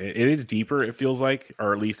 It is deeper, it feels like,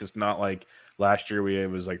 or at least it's not like last year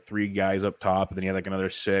it was 3 guys up top, and then you had another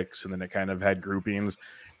 6, and then it kind of had groupings.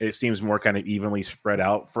 it seems more kind of evenly spread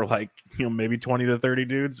out for like, maybe 20 to 30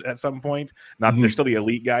 dudes at some point. Not There's still the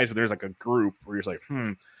elite guys, but there's like a group where you're just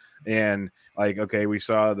like, and like, okay, we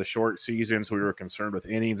saw the short season, so we were concerned with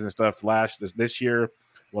innings and stuff this year.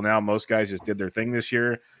 Well, now most guys just did their thing this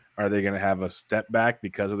year. Are they going to have a step back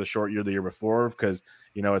because of the short year the year before? Because,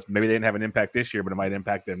 it's maybe they didn't have an impact this year, but it might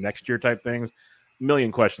impact them next year type things. A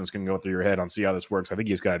million questions can go through your head on see how this works. I think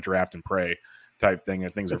you just got to draft and pray type thing,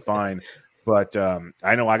 and things are fine. But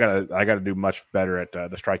I know I gotta do much better at the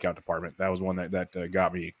strikeout department. That was one that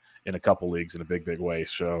got me in a couple leagues in a big way.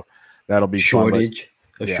 So that'll be shortage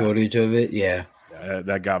fun, shortage of it. Yeah,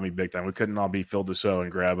 that got me big time. We couldn't all be Phil Dussault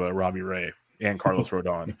and grab Robbie Ray and Carlos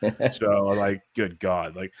Rodon. So like, good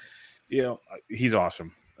God, like, he's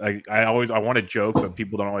awesome. Like I want to joke, but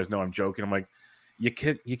people don't always know I'm joking. I'm like, you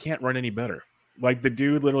can't run any better. Like the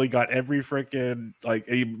dude literally got every freaking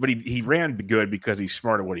but he ran good because he's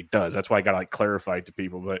smart at what he does. That's why I got to clarify it to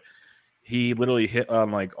people. But he literally hit on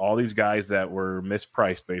like all these guys that were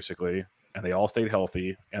mispriced basically, and they all stayed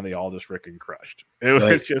healthy and they all just freaking crushed. It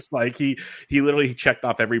was just like he literally checked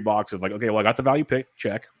off every box of like, okay, well, I got the value pick,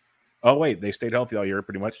 check. Oh wait, they stayed healthy all year,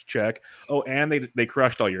 pretty much, check. Oh, and they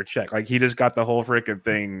crushed all year, check. Like he just got the whole freaking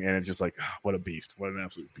thing, and it's just like, what a beast, what an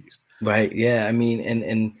absolute beast. Right? Yeah, I mean,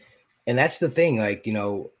 and that's the thing. Like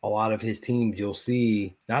a lot of his teams, you'll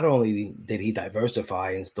see not only did he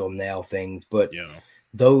diversify and still nail things, but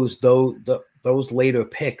those later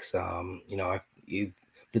picks. The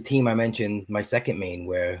team I mentioned, my second main,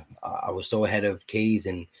 where I was so ahead of K's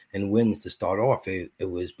and wins to start off, it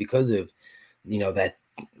was because of that.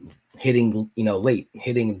 Hitting, late,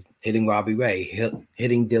 hitting Robbie Ray,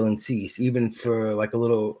 hitting Dylan Cease, even for like a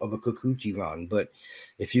little of a Kikuchi run. But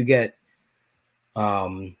if you get,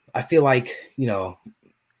 I feel like, it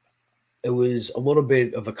was a little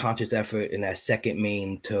bit of a conscious effort in that second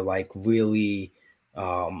main to like really,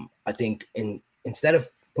 I think instead of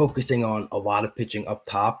focusing on a lot of pitching up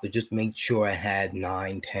top, to just make sure I had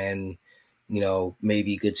 9, 10,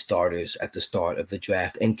 maybe good starters at the start of the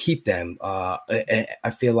draft and keep them.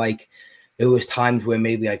 I feel like it was times where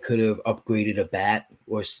maybe I could have upgraded a bat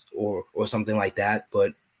or something like that.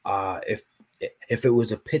 But if it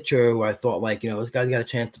was a pitcher where I thought like, this guy's got a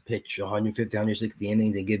chance to pitch 150, 160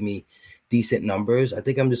 innings and give me decent numbers, I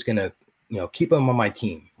think I'm just going to, keep him on my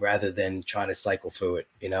team rather than trying to cycle through it,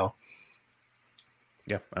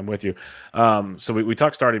 Yeah, I'm with you. So we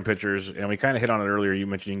talked starting pitchers, and we kind of hit on it earlier. You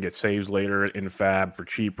mentioned you can get saves later in Fab for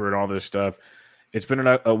cheaper and all this stuff. It's been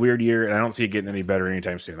a weird year, and I don't see it getting any better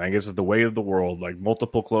anytime soon. I guess it's the way of the world, like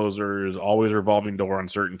multiple closers, always revolving door on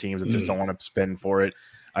certain teams that just don't want to spend for it.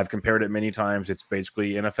 I've compared it many times. It's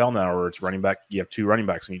basically NFL now, where it's running back. You have 2 running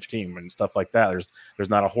backs in each team and stuff like that. There's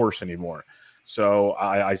not a horse anymore. So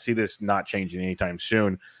I see this not changing anytime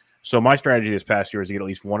soon. So my strategy this past year is to get at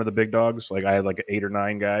least one of the big dogs. Like I had like 8 or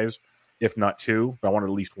 9 guys, if not 2, but I wanted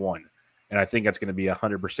at least one. And I think that's going to be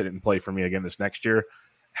 100% in play for me again this next year.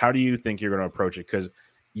 How do you think you're going to approach it? Because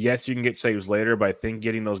yes, you can get saves later, but I think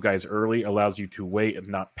getting those guys early allows you to wait and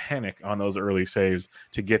not panic on those early saves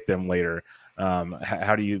to get them later.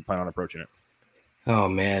 How do you plan on approaching it? Oh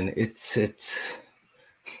man, it's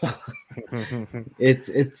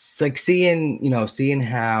it's like seeing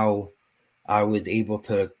how I was able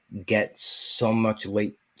to get so much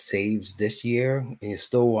late saves this year. And I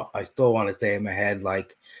still want to say in my head,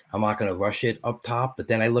 like, I'm not going to rush it up top. But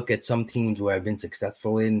then I look at some teams where I've been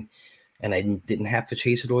successful in, and I didn't have to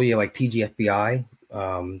chase it all year, like TGFBI,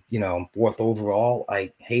 4th overall.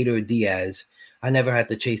 Hader Diaz, I never had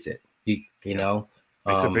to chase it, you know.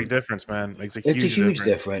 Makes a big difference, man. It's a huge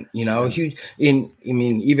difference. Huge.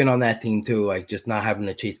 Even on that team too, like just not having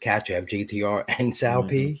to chase catcher, I have JTR and Sal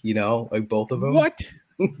P, like both of them. What?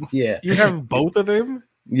 Yeah. You have both of them?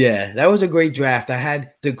 Yeah, that was a great draft. I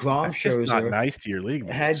had DeGrom, That's Scherzer. Just not nice to your league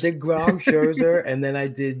mates. I had DeGrom, Scherzer, and then I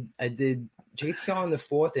did JTR in the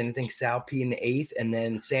 4th, and I think Sal P in the 8th, and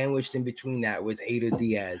then sandwiched in between that with Hader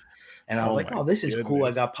Diaz. And I was this is cool.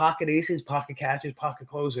 I got pocket aces, pocket catchers, pocket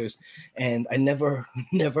closers, and I never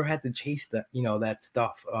had to chase that, that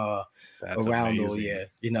stuff around all year,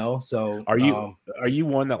 So are you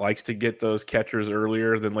one that likes to get those catchers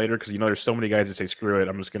earlier than later? Because there's so many guys that say screw it,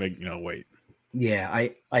 I'm just gonna wait. Yeah,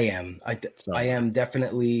 I am. I am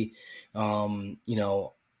definitely. I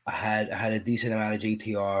had a decent amount of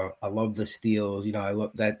JTR. I love the steals. I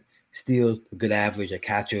love that steals, a good average. A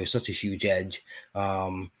catcher is such a huge edge.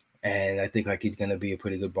 And I think he's going to be a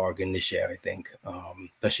pretty good bargain this year, I think,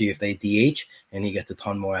 especially if they DH and he gets a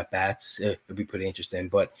ton more at bats. It'll be pretty interesting.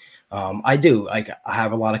 But I do I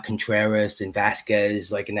have a lot of Contreras and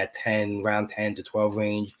Vasquez, in that round 10 to 12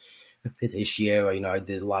 range this year. I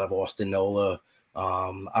did a lot of Austin Nola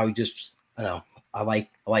I would just, I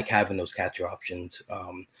like having those catcher options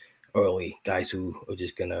early, guys who are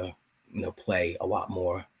just gonna, play a lot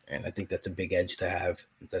more. And I think that's a big edge to have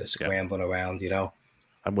instead of scrambling around,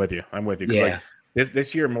 I'm with you. 'Cause like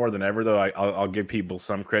this year more than ever, though, I'll give people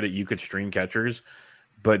some credit. You could stream catchers,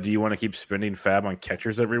 but do you want to keep spending fab on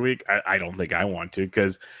catchers every week? I don't think I want to,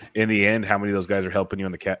 because in the end, how many of those guys are helping you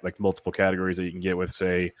in the like multiple categories that you can get with,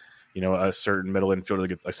 say, a certain middle infielder that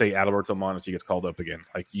gets, like, say, Adalberto Mondesi gets called up again.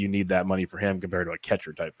 Like, you need that money for him compared to a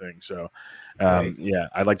catcher type thing. So, yeah,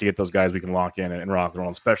 I'd like to get those guys we can lock in and rock and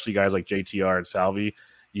roll, especially guys like JTR and Salvi.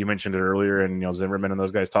 You mentioned it earlier, and Zimmerman and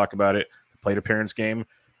those guys talk about it. The plate appearance game,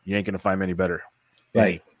 you ain't going to find many better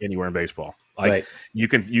anywhere in baseball. Like,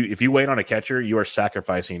 if you wait on a catcher, you are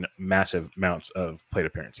sacrificing massive amounts of plate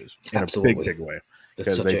appearances in a big way,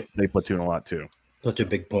 because they platoon a lot too. Such a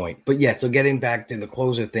big point. But yeah, so getting back to the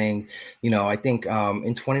closer thing, I think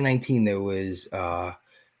in 2019 there was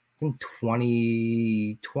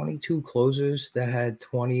 22 closers that had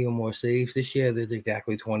 20 or more saves. This year there's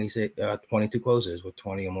exactly 22 closers with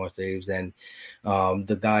 20 or more saves, and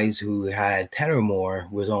the guys who had 10 or more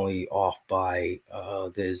was only off by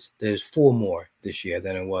there's 4 more this year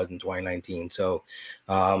than it was in 2019. So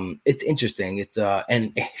it's interesting. It's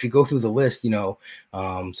and if you go through the list, so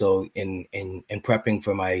in prepping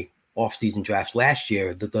for my off-season drafts last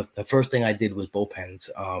year, the first thing I did was bullpens,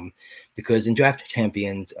 because in Draft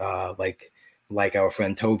Champions, like our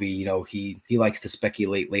friend Toby, he likes to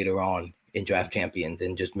speculate later on in Draft Champions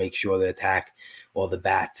and just make sure to attack all the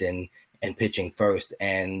bats and pitching first.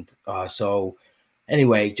 And so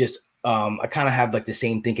anyway, just I kind of have like the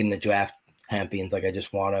same thing in the Draft Champions. Like, I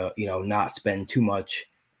just want to not spend too much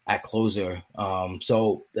at closer.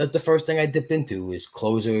 So the first thing I dipped into is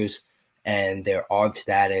closers and their ARB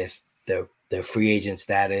status, their free agent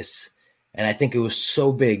status. And I think it was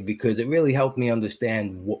so big because it really helped me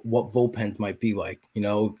understand what bullpens might be like,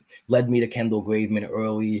 led me to Kendall Graveman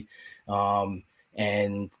early.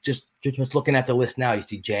 And just looking at the list now, you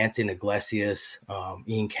see Jansen, Iglesias,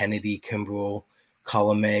 Ian Kennedy, Kimbrel,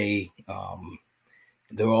 Colomé.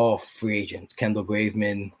 They're all free agents. Kendall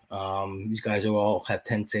Graveman, these guys are all have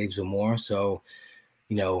 10 saves or more. So,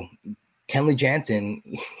 Kenley Jansen,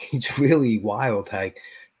 he's really wild. Like,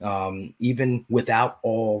 even without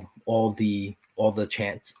all the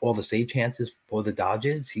save chances for the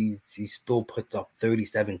Dodgers, he still puts up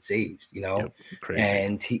 37 saves. Crazy.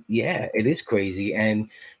 And it is crazy. And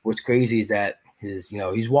what's crazy is that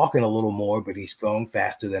he's walking a little more, but he's throwing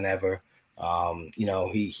faster than ever.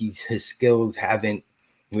 His skills haven't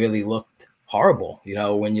really looked horrible.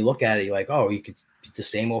 When you look at it, you're like, oh, you could. The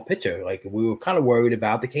same old pitcher. Like, we were kind of worried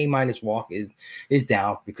about the K- walk is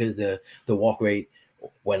down because the walk rate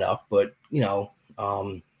went up, but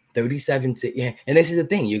 37. And this is the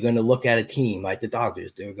thing: you're going to look at a team like the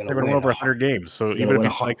Dodgers. They're going to win over 100 games. So even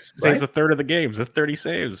if he saves a third of the games, that's 30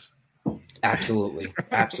 saves. Absolutely.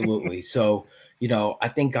 So I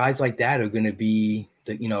think guys like that are going to be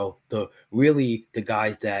the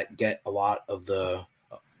guys that get a lot of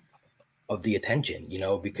the attention,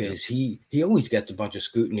 because he always gets a bunch of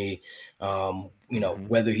scrutiny,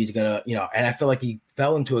 whether he's gonna, and I feel like he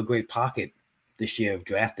fell into a great pocket this year of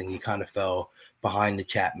drafting. He kind of fell behind the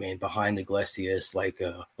Chapman, behind the Iglesias, like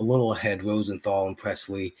a little ahead Rosenthal and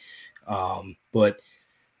Presley. But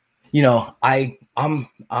I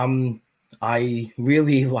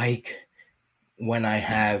really like when I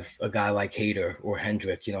have a guy like Hader or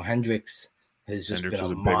Hendricks.Hendricks has just been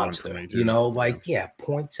a monster,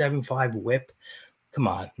 0.75 whip. Come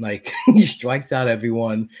on, like, he strikes out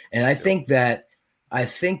everyone. And I think that,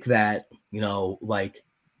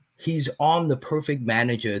 he's on the perfect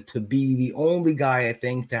manager to be the only guy, I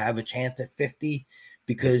think, to have a chance at 50,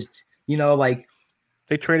 because,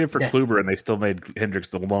 they traded for Kluber and they still made Hendricks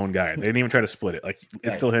the lone guy. They didn't even try to split it. Like,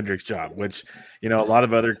 it's still Hendricks' job, which, a lot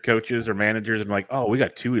of other coaches or managers are like, oh, we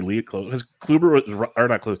got 2 elite closers. Kluber was, or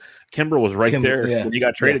not Kluber, Kimbrel was right there when he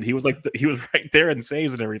got traded. He was he was right there in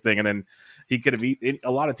saves and everything. And then he could have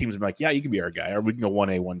a lot of teams would be like, yeah, you can be our guy, or we can go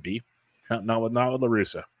 1A, 1B. Not with La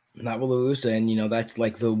Russa. Not with La Russa, and that's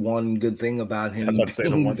like the one good thing about him.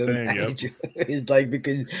 Being the manager is like,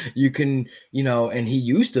 because you can, and he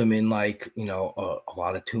used them in a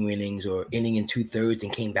lot of 2 innings or inning and 2/3,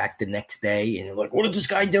 and came back the next day, and you're like, what is this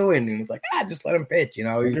guy doing? And it's like, just let him pitch.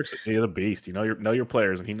 He's a beast. Know your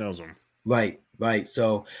players, and he knows them. Right.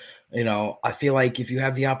 So, I feel like if you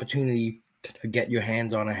have the opportunity to get your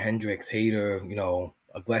hands on a Hendricks, Hader,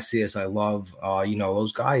 Iglesias, I love,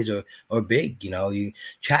 those guys are big,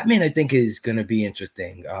 Chapman, I think, is going to be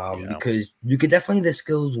interesting, because you could definitely, the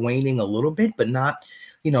skills waning a little bit, but not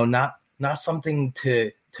something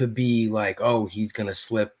to to be like, oh, he's gonna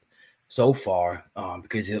slip so far,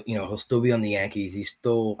 because he'll still be on the Yankees.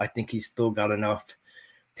 I think he's still got enough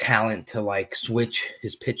talent to like switch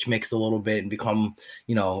his pitch mix a little bit and become,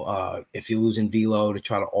 if you're losing velo, to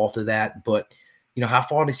try to alter that. But how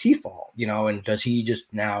far does he fall? And does he just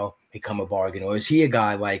now become a bargain, or is he a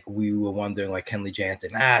guy like we were wondering, like Kenley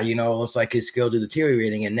Jansen? It's like his skills are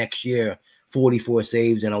deteriorating, and next year 44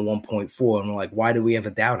 saves and a 1.4. I'm like, why do we ever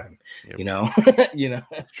doubt him? Yep.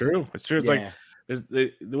 It's true. It's true. It's like there's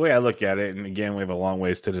the way I look at it, and again, we have a long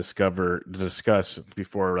ways to discuss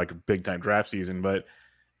before like a big time draft season. But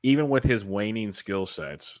even with his waning skill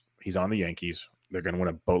sets, he's on the Yankees. They're going to win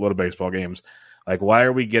a boatload of baseball games. Like, why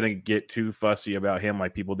are we going to get too fussy about him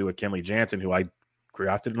like people do with Kenley Jansen, who I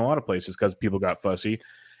drafted in a lot of places because people got fussy?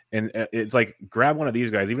 And it's like, grab one of these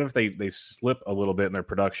guys, even if they slip a little bit in their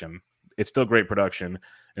production, it's still great production.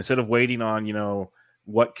 Instead of waiting on,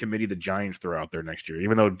 what committee the Giants throw out there next year,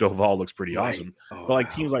 even though Doval looks pretty awesome. But like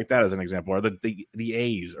teams like that as an example, or the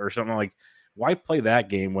A's or something, like, why play that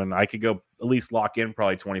game when I could go at least lock in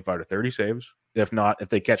probably 25 to 30 saves? If not, if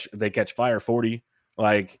they catch fire 40,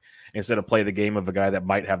 like, instead of play the game of a guy that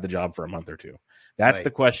might have the job for a month or two. That's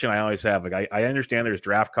the question I always have. Like, I understand there's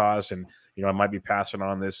draft costs, and I might be passing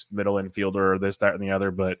on this middle infielder or this, that, and the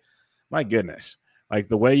other, but my goodness, like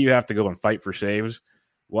the way you have to go and fight for saves,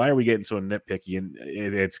 why are we getting so nitpicky? And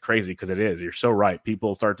it's crazy because it is. You're so right.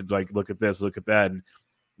 People start to like look at this, look at that, and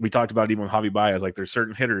we talked about it even with Javi Baez. Like, there's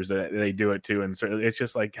certain hitters that they do it to, and so it's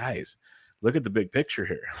just like, guys, look at the big picture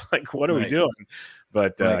here. Like, what are we doing?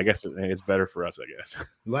 But I guess it's better for us, I guess.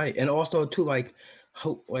 Right, and also too,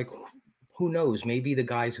 who knows? Maybe the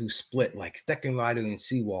guys who split, like Steckenrider and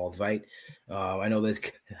Seawald, right? I know there's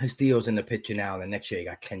Castillo's in the picture now, and the next year you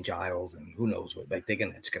got Ken Giles, and who knows what? Like, they're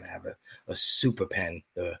just gonna have a super pen,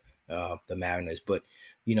 the Mariners. But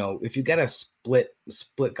if you get a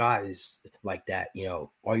split guys like that,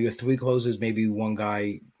 are your three closers maybe one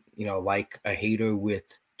guy, like a Hader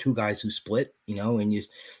with two guys who split, and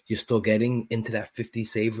you're still getting into that 50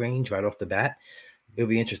 save range right off the bat? It'll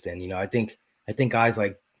be interesting. I think guys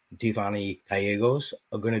like Giovanni Gallegos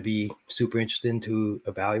are going to be super interesting to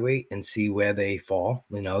evaluate and see where they fall.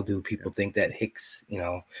 Do people think that Hicks,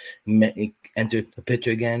 entered the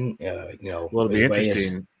picture again? Well, it'll be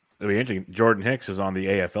interesting. It'll be interesting. Jordan Hicks is on the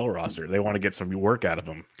AFL roster. They want to get some work out of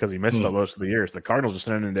him because he missed most of the year. So the Cardinals are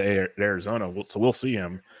sending him to Arizona, so we'll see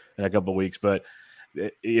him in a couple of weeks. But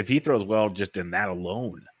if he throws well just in that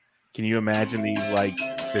alone, can you imagine these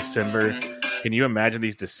December? Can you imagine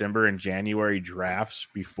these December and January drafts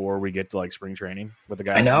before we get to spring training with the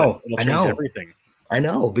guy? I know everything. I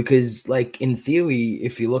know, because in theory,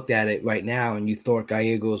 if you looked at it right now and you thought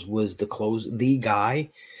Gallegos was the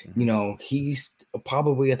guy, he's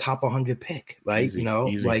probably a top 100 pick, right?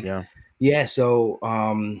 Easy, yeah.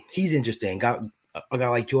 So he's interesting. Got a guy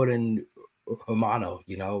like Jordan Romano,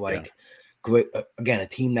 great. Again, a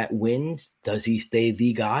team that wins. Does he stay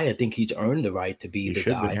the guy? I think he's earned the right to be the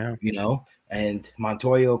guy, And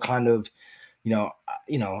Montoya kind of,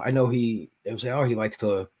 I know he likes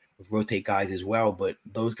to rotate guys as well, but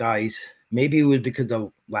those guys, maybe it was because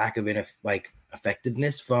of lack of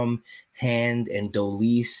effectiveness from Hand and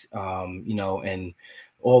Dolis, and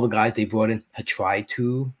all the guys they brought in had tried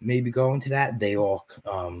to maybe go into that. They all,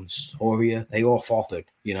 Soria, they all faltered,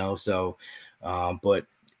 So, but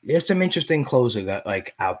there's some interesting closer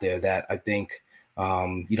that out there that I think,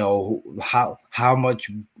 how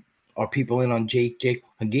much are people in on Jake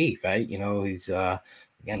McGee, right? He's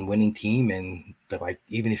again winning team, and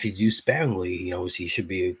even if he's used sparingly, he should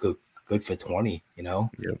be good for 20. Yep.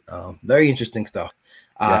 Very interesting stuff.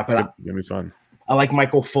 But it's gonna be fun. I like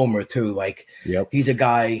Michael Fulmer too. Yep. He's a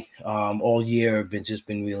guy all year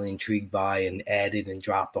been really intrigued by and added and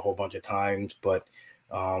dropped a whole bunch of times, but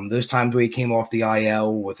there's times where he came off the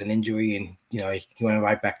IL with an injury, and he went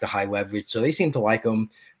right back to high leverage. So they seem to like him.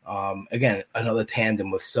 Again, another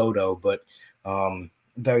tandem with Soto, but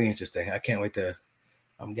very interesting. I can't wait to.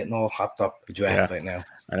 I'm getting all hopped up the draft right now.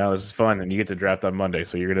 I know, this is fun, and you get to draft on Monday,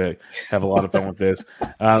 so you're gonna have a lot of fun with this.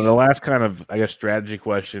 The last kind of, I guess, strategy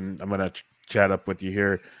question I'm gonna chat up with you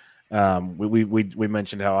here. We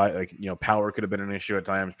mentioned how power could have been an issue at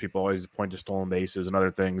times. People always point to stolen bases and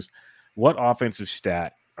other things. What offensive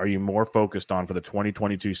stat are you more focused on for the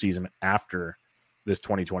 2022 season after this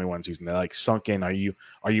 2021 season? They're sunk in. Are you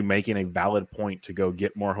making a valid point to go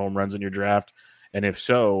get more home runs in your draft? And if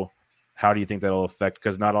so, how do you think that'll affect?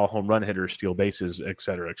 Because not all home run hitters steal bases, et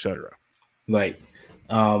cetera, et cetera. Right.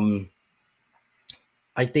 I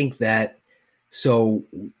think that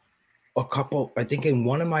I think in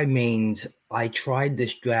one of my mains, I tried the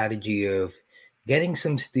strategy of getting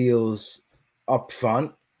some steals up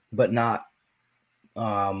front but not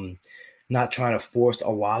trying to force a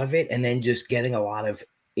lot of it, and then just getting a lot of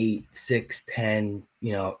 8, 6, 10,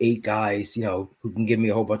 8 guys, who can give me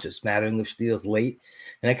a whole bunch of smattering of steals late.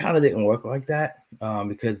 And it kind of didn't work like that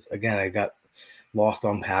because, again, I got lost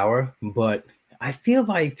on power. But I feel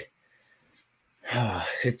like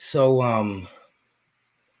it's so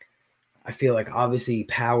I feel like obviously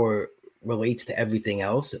power relates to everything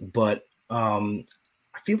else, but I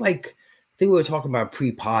feel like, I think we were talking about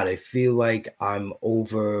pre-pod, I feel like I'm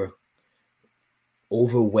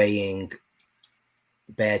overweighing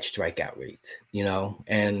bad strikeout rate,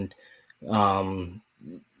 and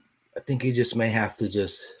I think you just may have to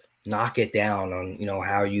just knock it down on,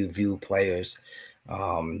 how you view players,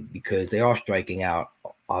 because they are striking out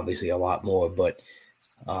obviously a lot more, but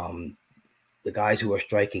the guys who are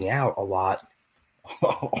striking out a lot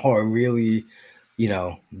are really,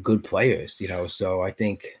 good players, so I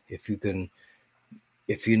think if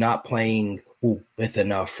you're not playing with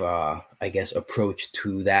enough, I guess, approach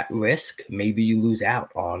to that risk, maybe you lose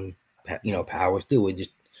out on, powers too. And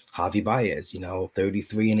just Javi Baez,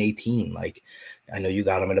 33 and 18. Like, I know you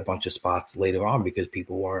got him in a bunch of spots later on because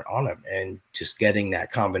people weren't on him, and just getting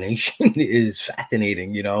that combination is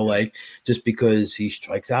fascinating, like just because he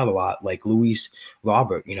strikes out a lot, like Luis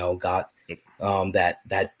Robert, got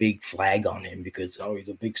that big flag on him because, he's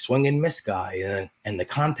a big swing and miss guy, and the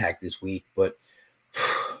contact is weak, but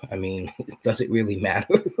I mean, does it really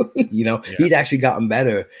matter? He's actually gotten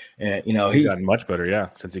better. He's gotten much better,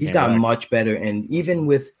 since he's gotten much better. And even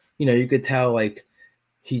with, you could tell like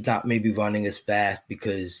he's not maybe running as fast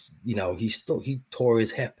because, he tore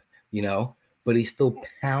his hip, but he's still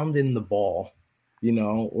pounding the ball,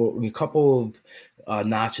 or a couple of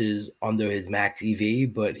notches under his max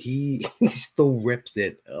EV, but he still rips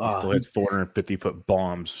it. He still hits 450-foot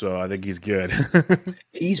bombs, so I think he's good.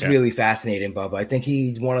 He's really fascinating, Bubba. I think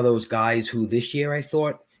he's one of those guys who this year I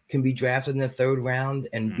thought can be drafted in the 3rd round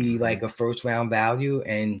and be like a 1st round value,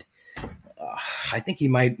 and I think he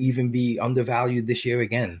might even be undervalued this year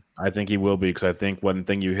again. I think he will be, because I think one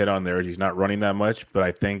thing you hit on there is he's not running that much, but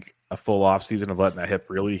I think a full off season of letting that hip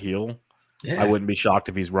really heal. Yeah. I wouldn't be shocked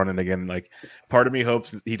if he's running again. Like, part of me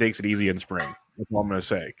hopes he takes it easy in spring. That's all I'm going to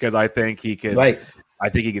say, because I think he could. Right. I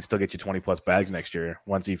think he could still get you 20+ bags next year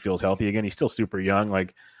once he feels healthy again. He's still super young.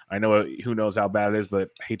 Like, I know who knows how bad it is, but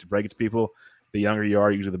I hate to break it to people. The younger you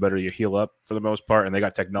are, usually the better you heal up for the most part. And they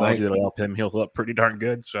got technology that'll help him heal up pretty darn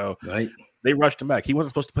good. So they rushed him back. He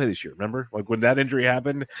wasn't supposed to play this year. Remember, like when that injury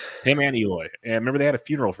happened, him and Eloy. And remember, they had a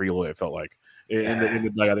funeral for Eloy. It felt like.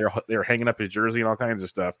 And they were hanging up his jersey and all kinds of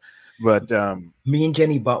stuff. But me and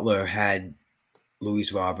Jenny Butler had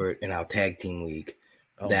Luis Robert in our tag team league.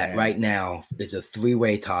 Right now is a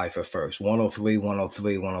 3-way tie for first. 103,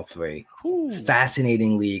 103, 103. Ooh.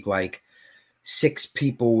 Fascinating league. Like 6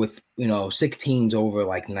 people with 6 teams over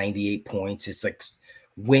like 98 points. It's like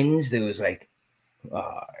wins. There was like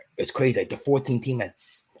it's crazy. Like the 14 team at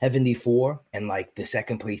 74 and like the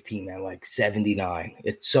 2nd place team at like 79.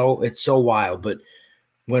 It's so wild. But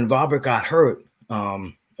when Robert got hurt,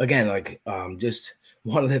 again, like just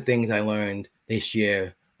one of the things I learned this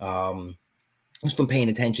year was from paying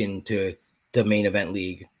attention to the main event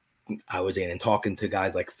league I was in and talking to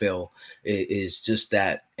guys like Phil is just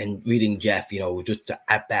that, and reading Jeff, just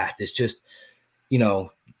at bat. It's just, you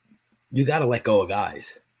got to let go of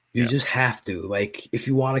guys. You just have to. Like, if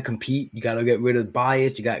you want to compete, you got to get rid of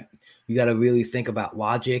bias. You got to really think about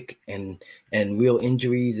logic and real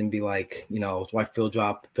injuries and be like, that's why Phil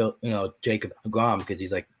dropped Jacob DeGrom, because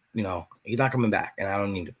he's like, he's not coming back and I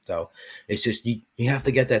don't need him. So it's just you have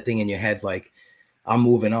to get that thing in your head, like, I'm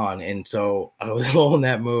moving on. And so I was all in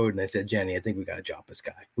that mode, and I said, Jenny, I think we got to drop this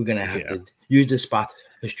guy. We're going to have to use this spot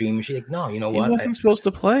to stream. And she's like, no, you know what? He wasn't supposed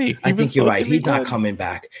to play. I think you're right. He's not coming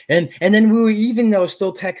back. And then we were even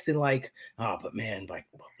still texting like, oh, but man, like,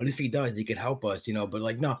 what if he does? He could help us, but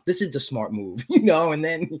like, no, this is the smart move, and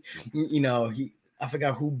then, I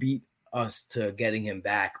forgot who beat us to getting him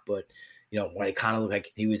back, but, when it kind of looked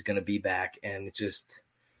like he was going to be back, and it's just,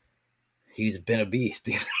 he's been a beast.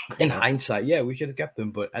 In hindsight, we should have kept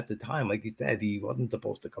him. But at the time, like you said, he wasn't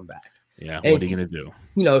supposed to come back. Yeah, and, what are you going to do?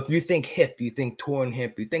 You think hip, you think torn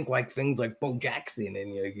hip, you think like things like Bo Jackson.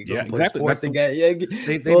 And you go exactly.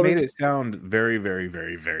 They made it sound very, very,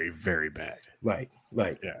 very, very, very bad. Right.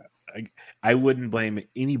 Yeah. I wouldn't blame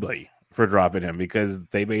anybody for dropping him, because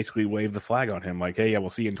they basically waved the flag on him. Like, hey, we'll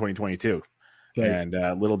see you in 2022. Right. And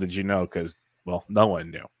little did you know, because, well, no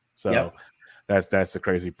one knew. So that's the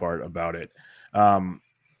crazy part about it.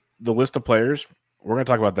 The list of players we're gonna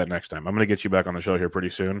talk about that next time. I'm gonna get you back on the show here pretty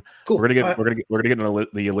soon. Cool. We're gonna get into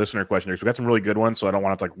the listener questionnaires. We got some really good ones, so I don't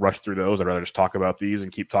want to like rush through those. I'd rather just talk about these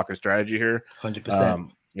and keep talking strategy here.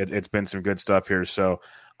 100%. It's been some good stuff here, so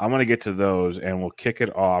I'm gonna get to those, and we'll kick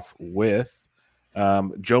it off with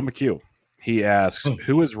Joe McHugh. He asks,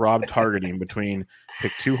 who is Rob targeting between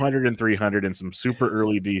pick 200 and 300 and some super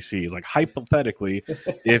early DCs? Like, hypothetically,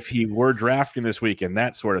 if he were drafting this weekend,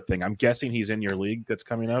 that sort of thing. I'm guessing he's in your league that's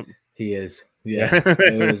coming up. He is. Yeah.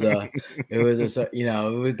 it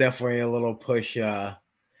was definitely a little push, and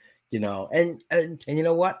you know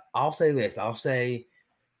what? I'll say this. I'll say,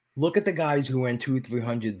 look at the guys who went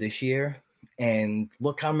 200-300 this year, and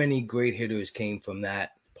look how many great hitters came from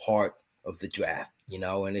that part of the draft,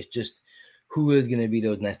 and it's just, who is going to be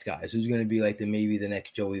those next guys? Who's going to be like maybe the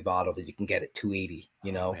next Joey Votto that you can get at 280?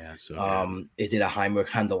 Is it a Heimer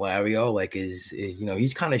Candelario? Like, is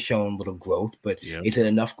he's kind of shown little growth, but is it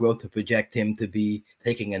enough growth to project him to be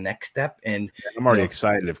taking a next step? And I'm already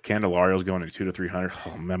excited if Candelario's going at 200 to 300.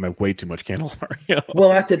 Oh man, I have way too much Candelario. Well,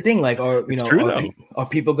 that's the thing. Like, are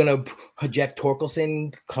people going to project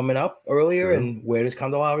Torkelson coming up earlier? True. And where does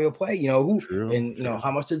Candelario play?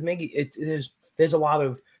 How much does Miggy? There's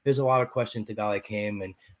a lot of questions to a guy like him,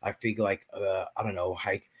 and I figure like I don't know,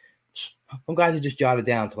 like some guys are just jotted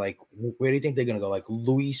down to like, where do you think they're gonna go? Like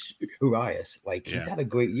Luis Urias, like he's had a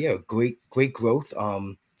great year, great growth.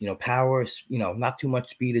 Power, not too much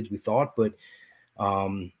speed as we thought, but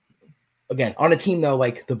again, on a team though,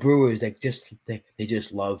 like the Brewers, they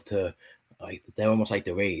just love to, like, they're almost like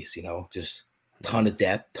the Rays, just ton of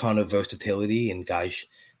depth, ton of versatility, and guys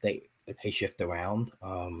they shift around.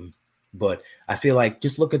 But I feel like,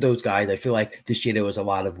 just look at those guys. I feel like this year there was a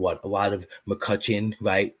lot of McCutchen,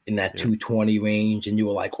 right, in that 220 range, and you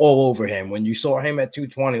were like all over him. When you saw him at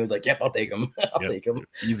 220, it was like, yep, I'll take him. Take him.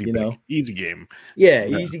 Easy game. Yeah,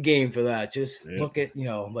 easy game for that. Just look at,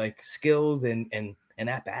 like skills and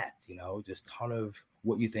at bats, just ton of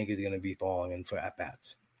what you think is going to be falling in for at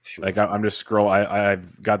bats. Sure. Like I'm just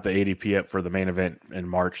I've got the ADP up for the main event in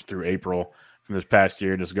March through April from this past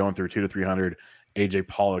year, just going through 200 to 300. AJ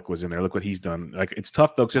Pollock was in there. Look what he's done. Like, it's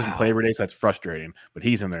tough though, because he doesn't play every day, so that's frustrating. But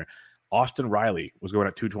he's in there. Austin Riley was going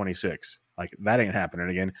at 226. Like, that ain't happening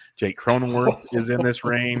again. Jake Cronenworth is in this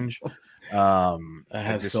range. I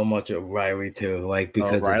have so much of Riley too, like,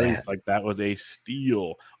 because Riley's of that. Like, that was a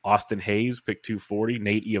steal. Austin Hayes picked 240.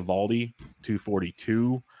 Nate Eovaldi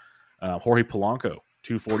 242. Jorge Polanco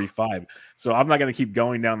 245. So I'm not going to keep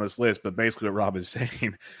going down this list, but basically what Rob is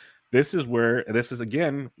saying. This is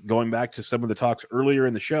again going back to some of the talks earlier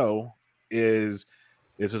in the show. This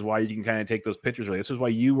is why you can kind of take those pitchers early. This is why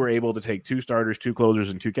you were able to take 2 starters, 2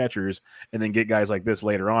 closers, and 2 catchers, and then get guys like this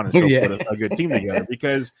later on and still put a good team together,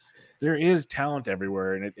 because there is talent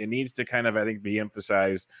everywhere, and it needs to kind of, I think, be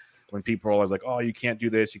emphasized when people are always like, oh, you can't do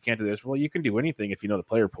this, you can't do this. Well, you can do anything if you know the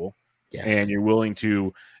player pool. Yes. And you're willing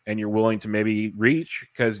to maybe reach,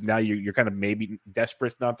 because now you're kind of, maybe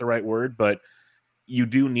desperate's not the right word, but you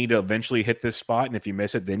do need to eventually hit this spot, and if you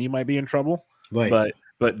miss it, then you might be in trouble. Right.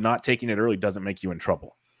 But not taking it early doesn't make you in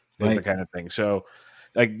trouble. That's the kind of thing. So,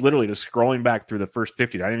 like, literally just scrolling back through the first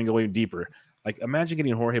 50, I didn't even go any deeper. Like, imagine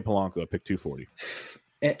getting Jorge Polanco at pick 240.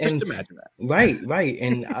 Just imagine that. Right.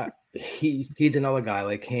 And he's another guy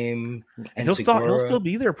like him. And he'll still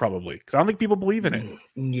be there probably, because I don't think people believe in it.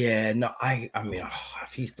 Yeah, no, I mean,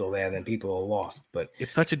 if he's still there, then people are lost. But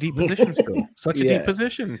it's such a deep position still. Such a deep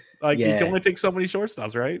position. Like, you can only take so many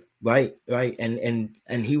shortstops, right? Right.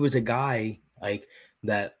 And he was a guy like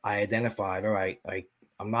that I identified. All right, like,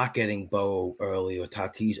 I'm not getting Bo early or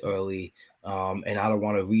Tatis early, and I don't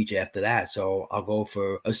want to reach after that. So I'll go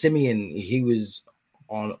for a Simeon. He was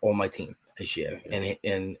on my team this year,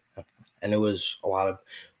 and there was a lot of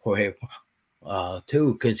Jorge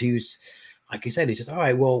too, because he was, like you said, he said, all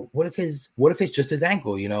right, well, what if it's just his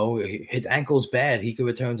ankle? His ankle's bad. He could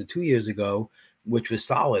return to 2 years ago, which was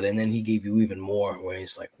solid, and then he gave you even more, where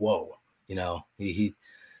it's like, whoa, he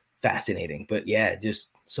fascinating. But yeah, just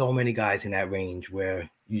so many guys in that range where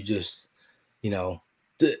you just,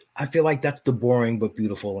 I feel like that's the boring but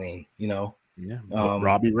beautiful lane. Yeah.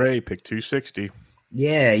 Robbie Ray picked 260.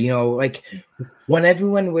 Yeah, like when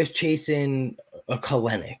everyone was chasing a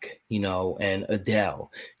Kalenic, and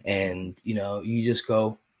Adele, and you just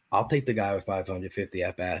go, I'll take the guy with 550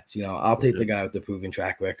 at bats. I'll take the guy with the proven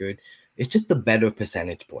track record. It's just the better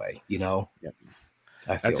percentage play. Yep.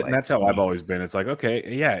 That's how I've always been. It's like, okay,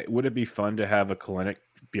 yeah, would it be fun to have a Kalenic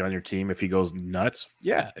be on your team if he goes nuts?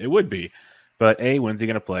 Yeah, it would be. But A, when's he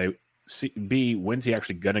going to play? B, when's he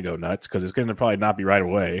actually going to go nuts? Because it's going to probably not be right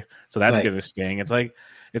away. So that's going to sting. It's like,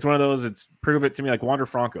 it's one of those, it's prove it to me, like Wander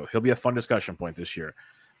Franco. He'll be a fun discussion point this year.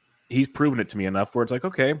 he's proven it to me enough where it's like,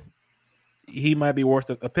 okay, he might be worth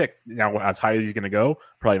a pick. Now, as high as he's going to go,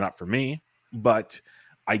 probably not for me, but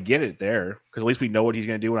I get it there because at least we know what he's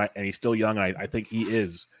going to do, and he's still young, and I think he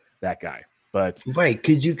is that guy. But right,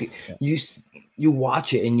 because you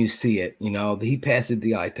watch it and you see it. He passes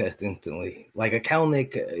the eye test instantly. Like a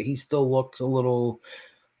Kelenic, he still looks a little,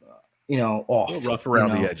 off, a little rough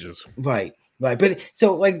around the edges. Right. But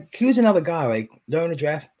so like he was another guy. Like during the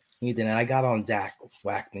draft, and I got on Zach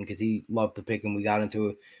Wackman because he loved to pick him. We got into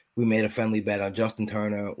it. We made a friendly bet on Justin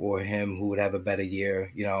Turner or him who would have a better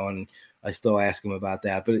year. And I still ask him about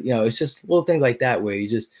that. But it's just little things like that where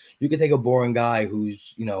you can take a boring guy who's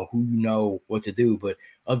who what to do, but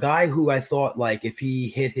a guy who I thought like if he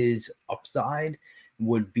hit his upside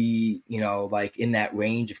would be like in that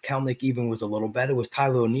range. If Kelenic even was a little better, was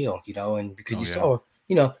Tyler O'Neill. And because saw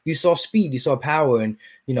you saw speed, you saw power, and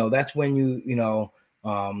that's when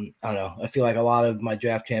I don't know. I feel like a lot of my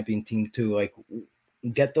draft champion teams too, like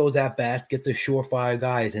get those at bats, get the surefire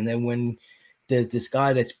guys, and then when there's this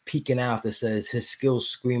guy that's peeking out that says his skills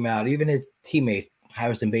scream out, even his teammate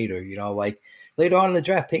Harrison Bader, like later on in the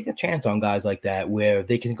draft, take a chance on guys like that where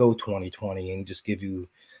they can go 20-20 and just give you,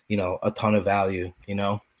 a ton of value,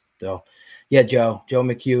 So yeah, Joe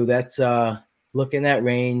McHugh, that's look in that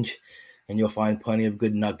range and you'll find plenty of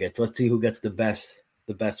good nuggets. Let's see who gets the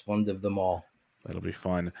best ones of them all. That'll be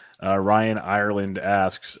fun. Ryan Ireland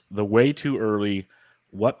asks, the way too early,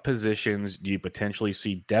 what positions do you potentially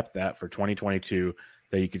see depth at for 2022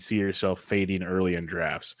 that you could see yourself fading early in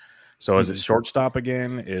drafts? So is it shortstop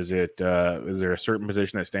again? Is there a certain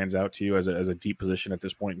position that stands out to you as a deep position at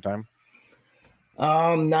this point in time?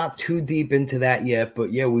 Not too deep into that yet,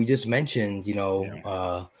 but yeah, we just mentioned,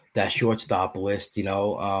 that shortstop list,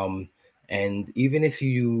 and even if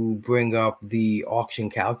you bring up the auction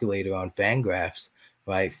calculator on Fangraphs,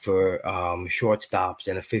 right, for shortstops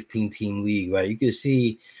in a 15-team league, right, you can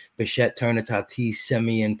see Bichette, Turner, Tatis,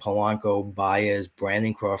 Semien, Polanco, Baez,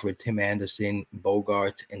 Brandon Crawford, Tim Anderson,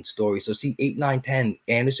 Bogart, and Story. So see 8, 9, 10,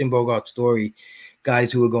 Anderson, Bogart, Story,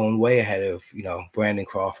 guys who are going way ahead of, Brandon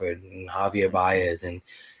Crawford and Javier Baez. And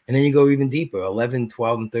then you go even deeper, 11,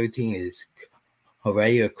 12, and 13 is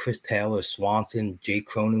Correa, Chris Taylor, Swanson, Jay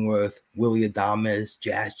Cronenworth, Willie Adames,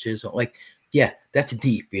 Jazz Chisholm. Like, yeah, that's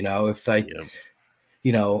deep, if like,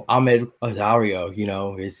 Ahmed Azario,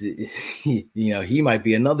 he might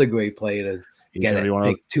be another great player to get at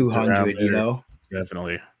like 200,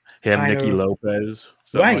 Definitely. Nicky Lopez.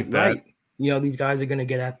 Right, like right. These guys are going to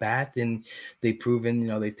get at bat, and they've proven,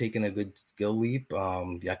 they've taken a good skill leap.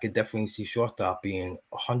 I could definitely see shortstop being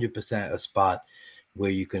 100% a spot where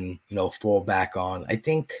you can, fall back on. I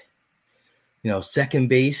think, second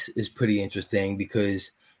base is pretty interesting because,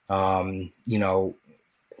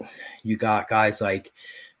 you got guys like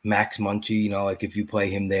Max Muncy, like if you play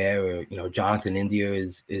him there, or, Jonathan India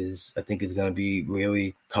is I think is going to be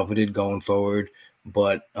really coveted going forward,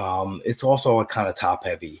 but it's also a kind of top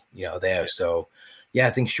heavy, there. So yeah,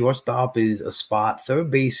 I think shortstop is a spot. Third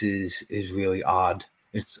base is really odd.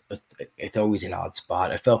 It's always an odd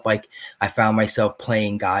spot. I felt like I found myself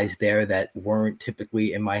playing guys there that weren't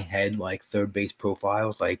typically in my head, like third base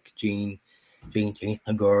profiles, like Gene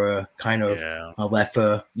Agora, kind of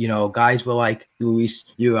Alefa, guys were like Luis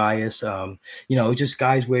Urias, just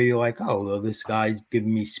guys where you're like, oh, well, this guy's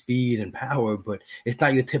giving me speed and power, but it's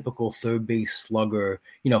not your typical third base slugger.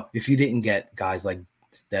 If you didn't get guys like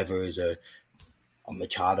Devers or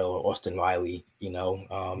Machado or Austin Riley, you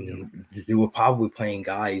were probably playing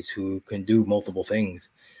guys who can do multiple things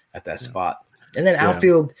at that spot. And then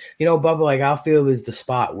outfield, Bubba, like outfield is the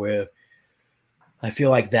spot where I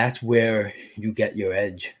feel like that's where you get your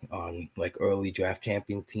edge on like early draft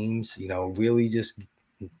champion teams, really just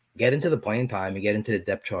get into the playing time and get into the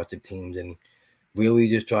depth charts of teams and really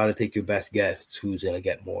just try to take your best guess who's going to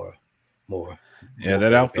get more. Yeah,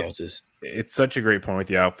 that outfield. It's such a great point with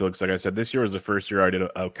the outfield because, like I said, this year was the first year I did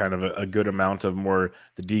a kind of a good amount of more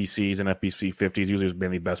the DCs and FBC 50s. Usually it's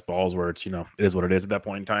mainly best balls where it's, it is what it is at that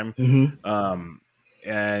point in time. Mm-hmm.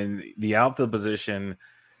 And the outfield position,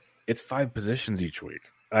 it's 5 positions each week.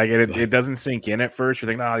 Like it doesn't sink in at first. You're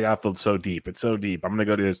thinking, the outfield's so deep. It's so deep. I'm going to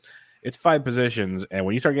go to this. It's 5 positions. And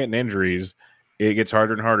when you start getting injuries, it gets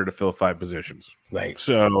harder and harder to fill 5 positions. Right.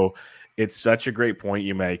 So it's such a great point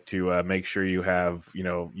you make to make sure you have,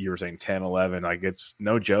 you were saying 10, 11. Like it's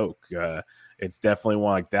no joke. It's definitely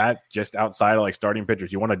one like that. Just outside of like starting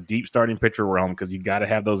pitchers, you want a deep starting pitcher realm because you got to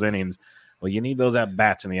have those innings. Well, you need those at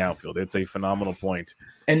bats in the outfield. It's a phenomenal point.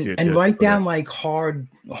 And write down like hard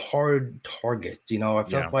targets. I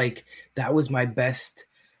felt like that was my best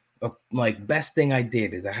like best thing I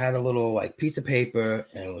did is I had a little like piece of paper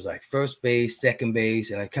and it was like first base, second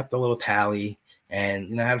base, and I kept a little tally.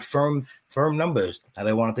 And I had firm numbers that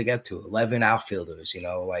I wanted to get to 11 outfielders.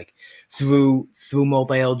 Like through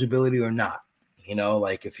multi eligibility or not.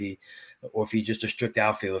 Like if you just a strict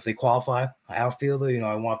outfielder, if they qualify outfielder,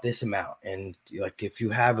 I want this amount. And like if you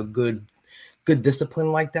have a good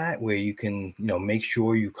discipline like that, where you can make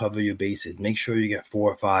sure you cover your bases, make sure you get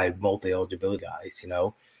 4 or 5 multi eligibility guys. And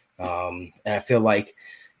I feel like,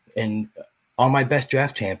 and on my best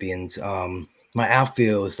draft champions, my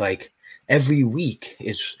outfield is like. Every week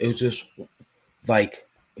it was just like,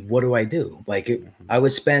 what do I do? Like I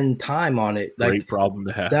would spend time on it. Like, great problem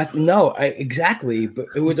to have. Exactly. But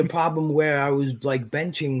it was a problem where I was like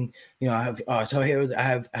benching. I have I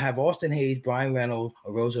have Austin Hayes, Brian Reynolds,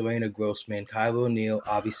 Rosarena Grossman, Kyler O'Neill,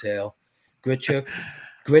 Avi Sale, Grichuk,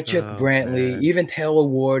 Brantley, man. Even Taylor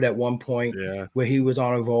Ward at one point where he was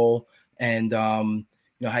on a roll, and I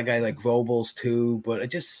had guys like Robles too. But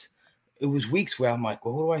it was weeks where I'm like,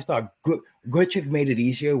 well, who do I start? Grichuk made it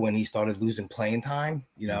easier when he started losing playing time,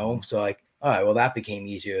 So like, all right, well, that became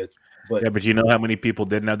easier. But you know how many people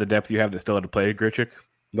didn't have the depth you have that still had to play Grichuk?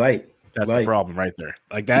 Right. That's the problem right there.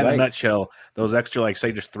 Like that in a nutshell, those extra, like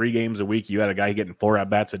say just 3 games a week, you had a guy getting 4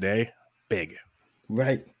 at-bats a day. Big.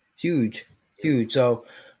 Right. Huge. So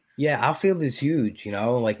yeah, outfield is huge,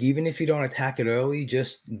 like even if you don't attack it early,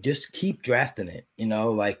 just keep drafting it,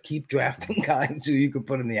 like keep drafting guys who you can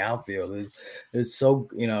put in the outfield. It's so,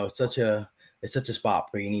 it's such a spot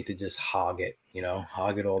where you need to just hog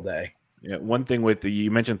it all day. Yeah. One thing with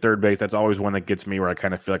you mentioned third base, that's always one that gets me where I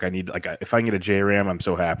kind of feel like I need, like if I can get a J-Ram, I'm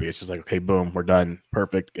so happy. It's just like, okay, boom, we're done.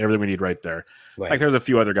 Perfect. Everything we need right there. Right. Like there's a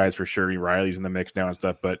few other guys for sure. Riley's in the mix now and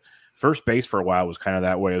stuff, but first base for a while was kind of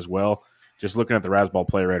that way as well. Just looking at the Razzball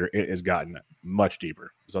Player Rater, it has gotten much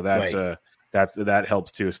deeper. So that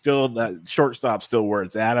helps too. Still, that shortstop still where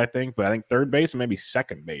it's at, I think. But I think third base and maybe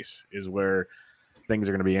second base is where things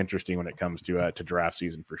are going to be interesting when it comes to draft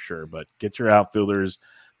season for sure. But get your outfielders.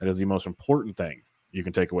 That is the most important thing you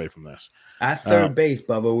can take away from this. At third base,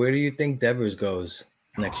 Bubba, where do you think Devers goes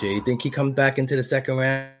next year? You think he comes back into the second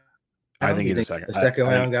round? I think he's a second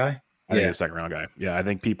round guy. I think he's a second round guy. Yeah, I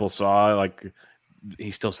think people saw like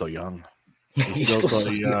he's still so young. He's still so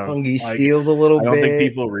young. He steals a little bit. I don't think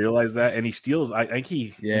people realize that. And he steals. I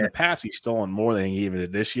think in the past, he's stolen more than he even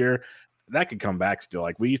did this year. That could come back still.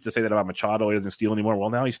 Like we used to say that about Machado. He doesn't steal anymore. Well,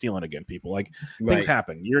 now he's stealing again, people. Like things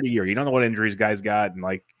happen year to year. You don't know what injuries guys got. And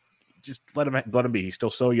like, just let him be. He's still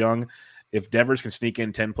so young. If Devers can sneak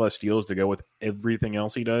in 10+ steals to go with everything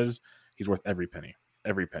else he does, he's worth every penny.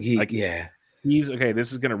 Every penny. He's okay.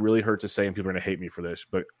 This is going to really hurt to say, and people are going to hate me for this,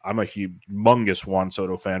 but I'm a humongous Juan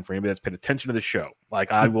Soto fan. For anybody that's paid attention to the show,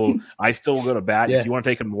 like I still will go to bat. If you want to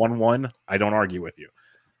take him 1-1, I don't argue with you.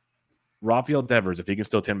 Rafael Devers, if he can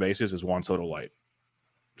steal 10 bases, is Juan Soto light.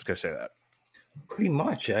 Just gonna say that. Pretty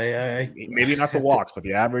much. I maybe not the walks, but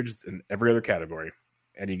the average in every other category,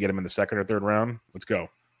 and you get him in the second or third round. Let's go.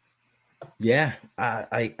 Yeah,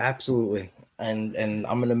 I absolutely, and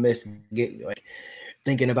I'm gonna miss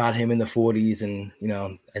thinking about him in the 40s and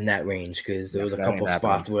in that range, because there was a couple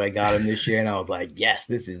spots where I got him this year and I was like, yes,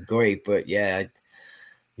 this is great. But yeah,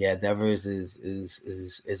 Devers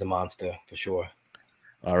is a monster for sure.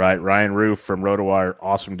 All right, Ryan Roof from RotoWire,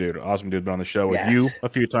 awesome dude. Been on the show with you a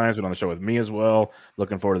few times, been on the show with me as well.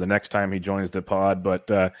 Looking forward to the next time he joins the pod. But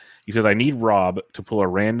he says, I need Rob to pull a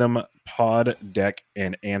random pod deck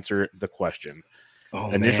and answer the question.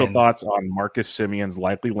 Initial thoughts on Marcus Semion's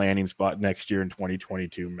likely landing spot next year in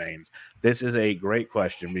 2022 mains. This is a great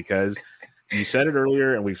question because you said it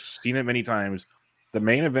earlier, and we've seen it many times. The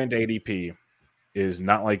main event ADP is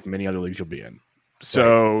not like many other leagues you'll be in.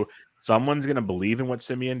 So someone's going to believe in what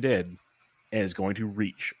Semien did and is going to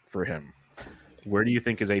reach for him. Where do you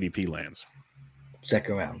think his ADP lands?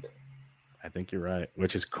 Second round. I think you're right,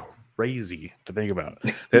 which is crazy to think about.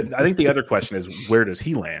 I think the other question is, where does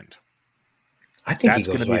he land? I think he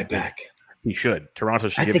goes right back. He should. Toronto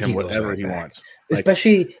should give him whatever he wants.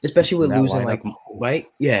 Especially with losing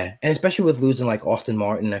and especially with losing like Austin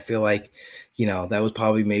Martin. I feel like, that was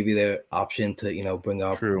probably maybe their option to, bring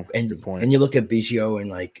up. True. And, good point. And you look at Biggio and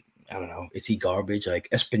like, I don't know, is he garbage? Like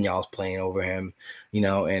Espinal's playing over him,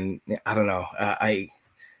 and I don't know. I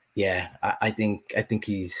think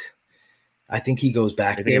he goes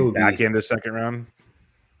back. There back into second round.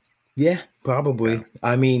 Yeah, probably. Yeah.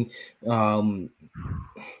 I mean,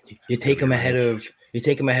 you take him ahead of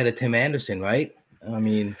Tim Anderson, right? I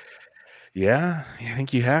mean, yeah, I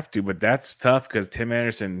think you have to, but that's tough because Tim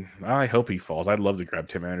Anderson. I hope he falls. I'd love to grab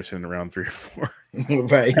Tim Anderson in round 3 or 4.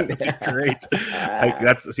 Right. That'd be great. Like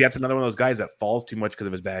that's another one of those guys that falls too much because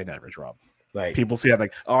of his batting average, Rob. Right. People see that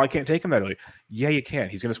like, oh, I can't take him that early. Yeah, you can.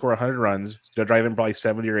 He's going to score 100 runs. He's going to drive in probably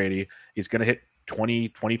 70 or 80. He's going to hit 20,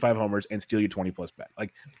 25 homers and steal you 20 plus back.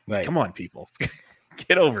 Like, come on, people.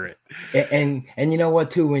 Get over it. And you know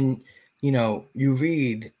what, too, when, you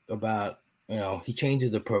read about, he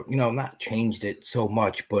changes not changed it so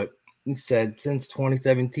much, but he said since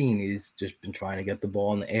 2017, he's just been trying to get the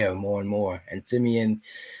ball in the air more and more. And Semien,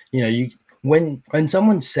 when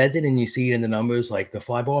someone said it and you see it in the numbers, like the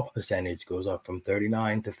fly ball percentage goes up from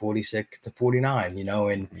 39 to 46 to 49,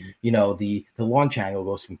 and the launch angle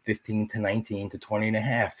goes from 15 to 19 to 20 and a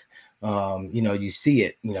half. You see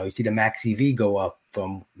it, you see the max EV go up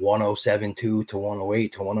from 107.2 to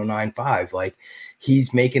 108 to 109.5. Like,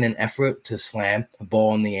 he's making an effort to slam the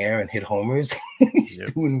ball in the air and hit homers. He's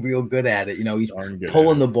doing real good at it. He's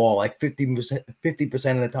pulling the ball like 50%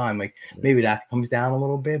 of the time. Like, maybe that comes down a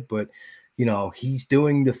little bit, but he's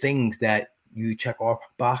doing the things that you check off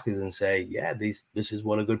boxes and say, yeah, this is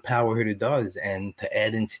what a good power hitter does. And to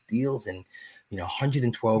add in steals and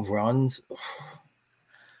 112 runs.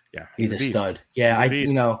 Yeah, he's a stud. Yeah, I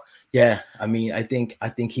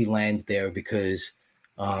think he lands there because,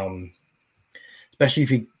 especially if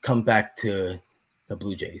he comes back to the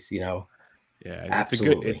Blue Jays, Yeah,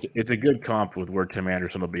 absolutely. It's a good comp with where Tim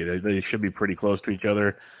Anderson will be. They should be pretty close to each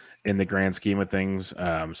other in the grand scheme of things.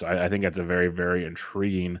 So I think that's a very, very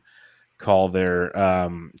intriguing call there.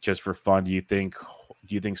 Just for fun, do you think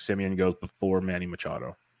Semien goes before Manny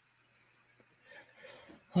Machado?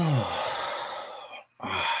 I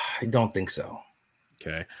don't think so.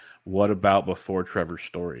 Okay. What about before Trevor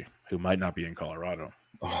Story, who might not be in Colorado?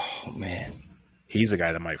 Oh, man. He's a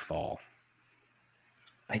guy that might fall.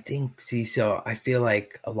 I think, so I feel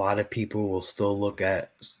like a lot of people will still look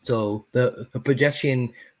at, so the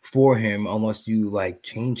projection for him, unless you like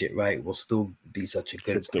change it, right, will still be such a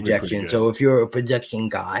good projection. So if you're a projection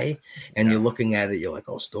guy and you're looking at it, you're like,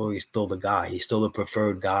 oh, Story's still the guy. He's still the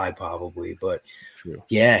preferred guy probably. But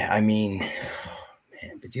yeah, I mean,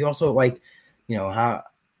 man, but you also how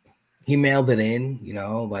he mailed it in,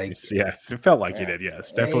 it felt like he did.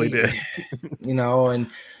 Yes, definitely did. And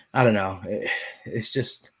I don't know. It's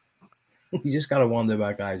just, you just got to wonder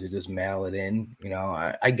about guys who just mail it in.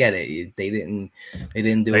 I get it. They didn't do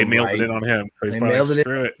it. They mailed it in on him. They mailed it in.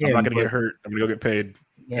 I'm not going to get hurt. I'm going to go get paid.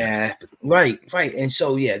 Yeah, right. And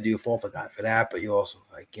so, do you fault the guy for that? But you also,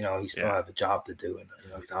 he still have a job to do, and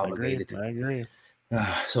he's obligated to. I agree.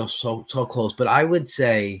 So close. But I would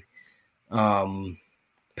say,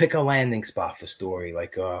 pick a landing spot for Story.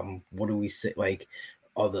 Like, what do we say? Like,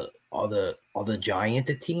 are the Giants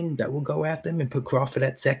a team that will go after him and put Crawford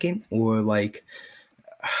at second, or is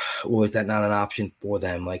that not an option for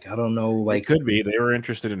them? Like, I don't know. Like, it could be. They were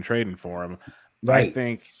interested in trading for him. Right.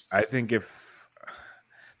 I think if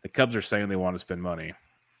the Cubs are saying they want to spend money,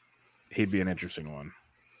 he'd be an interesting one.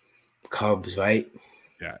 Cubs, right?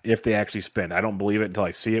 Yeah, if they actually spend. I don't believe it until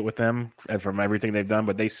I see it with them and from everything they've done.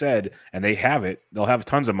 But they said, and they have it, they'll have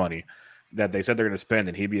tons of money that they said they're going to spend,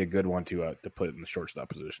 and he'd be a good one to put in the shortstop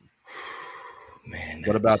position. Man,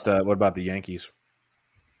 what about the Yankees?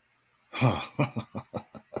 Yeah,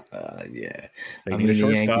 they need a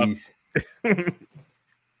shortstop.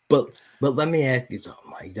 But let me ask you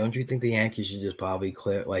something, Mike. Don't you think the Yankees should just probably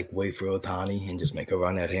wait for Ohtani and just make a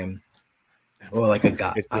run at him? Or like a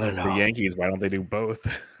guy, I don't know. The Yankees, why don't they do both?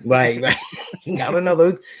 Right. I don't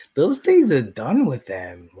know. Those things are done with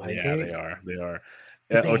them. They are.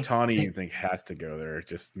 Ohtani, you think, has to go there. It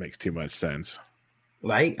just makes too much sense.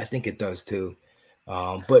 Right? I think it does too.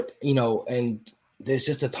 But, and there's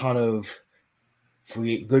just a ton of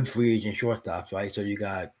good free agent shortstops, right? So you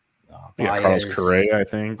got Baez, Carlos Correa, I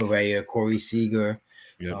think. Corey Seager.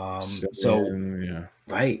 Yep.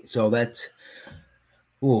 Right. So that's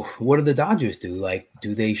what do the Dodgers do? Like,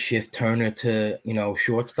 do they shift Turner to,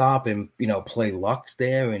 shortstop and, play Lux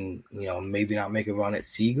there and, maybe not make a run at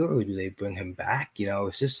Seager, or do they bring him back?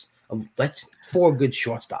 It's just that's 4 good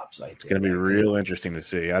shortstops. It's going to be real interesting to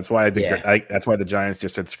see. That's why that's why the Giants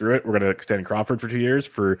just said, screw it. We're going to extend Crawford for 2 years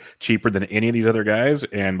for cheaper than any of these other guys.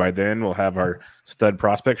 And by then we'll have our stud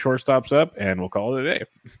prospect shortstops up and we'll call it a day.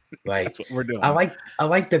 Right. That's what we're doing. I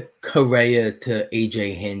like the Correa to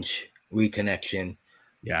AJ Hinch reconnection.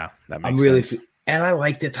 Yeah, that makes sense. And I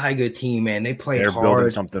like the Tiger team, man. They're hard.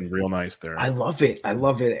 Building something real nice there. I love it.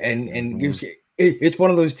 And it's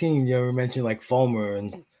one of those teams, you mentioned like Fulmer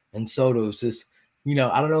and Soto's just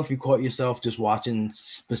I don't know if you caught yourself just watching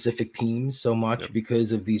specific teams so much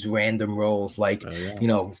because of these random roles, like,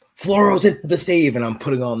 Floro's into the save, and I'm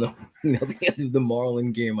putting on the, the end of the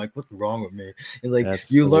Marlin game. Like, what's wrong with me? And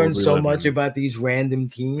like, you learn so much about these random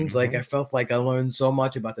teams. Mm-hmm. Like, I felt like I learned so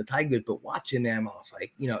much about the Tigers, but watching them, I was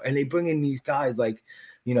like, and they bring in these guys like,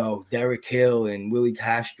 Derek Hill and Willie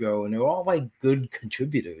Castro, and they're all like good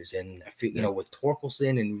contributors. And I feel, with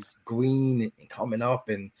Torkelson and Green coming up,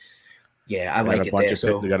 and I like it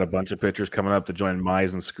there. They got a bunch of pitchers coming up to join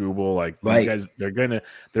Mize and Skubal. Like, these guys,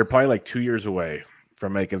 they're probably like 2 years away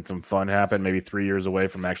from making some fun happen, maybe 3 years away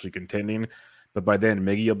from actually contending. But by then,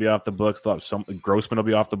 Miggy will be off the books. Grossman will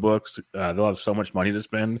be off the books. They'll have so much money to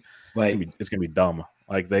spend. Right. It's gonna be dumb.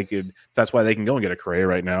 Like, that's why they can go and get a Correa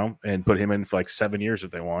right now and put him in for like 7 years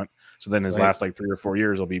if they want. So then his last like 3 or 4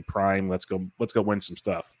 years will be prime. Let's go win some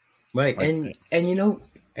stuff. Right.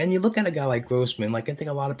 And you look at a guy like Grossman, like, I think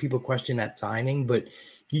a lot of people question that signing, but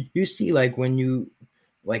you see, like, when you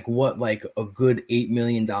like what like a good $8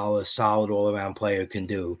 million solid all around player can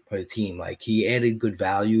do for the team. Like, he added good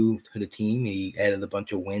value to the team. He added a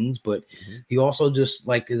bunch of wins, but he also just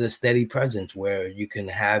like is a steady presence where you can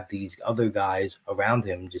have these other guys around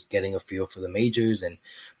him just getting a feel for the majors, and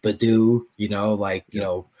Baddoo,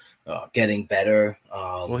 getting better.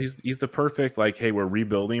 Well, he's the perfect, like, hey, we're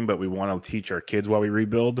rebuilding, but we want to teach our kids while we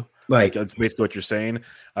rebuild. Right. Like, that's basically what you're saying.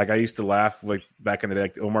 Like, I used to laugh, like, back in the day,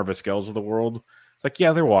 like Omar Vizquel's of the world. It's like,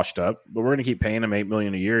 yeah, they're washed up, but we're going to keep paying him $8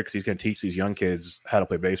 million a year because he's going to teach these young kids how to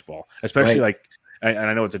play baseball. Especially like, and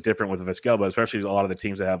I know it's a different with Vizquel, but especially a lot of the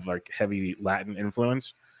teams that have like heavy Latin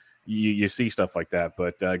influence, you see stuff like that.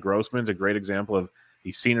 But Grossman's a great example of,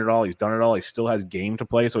 he's seen it all, he's done it all, he still has game to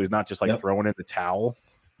play, so he's not just like throwing in the towel.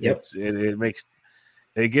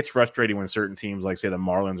 It gets frustrating when certain teams, like say the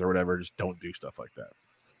Marlins or whatever, just don't do stuff like that.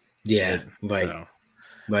 Yeah, right.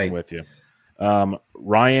 I'm with you.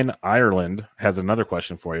 Ryan Ireland has another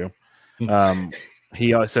question for you.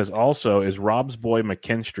 He says also, is Rob's boy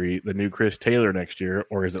McKinstry the new Chris Taylor next year,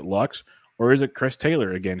 or is it Lux, or is it Chris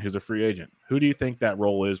Taylor again, who's a free agent? Who do you think that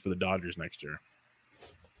role is for the Dodgers next year?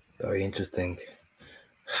 Very interesting.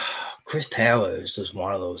 Chris Taylor is just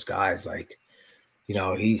one of those guys, like,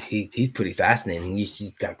 he's pretty fascinating.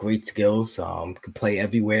 He's got great skills, can play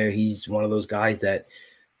everywhere. He's one of those guys that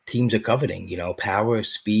teams are coveting, power,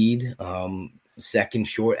 speed, second,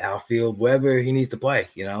 short, outfield, wherever he needs to play,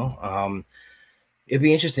 it'd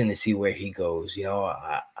be interesting to see where he goes.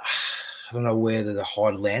 I don't know where there's a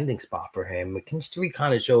hard landing spot for him. McKinstry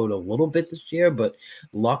kind of showed a little bit this year, but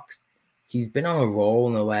Lux, he's been on a roll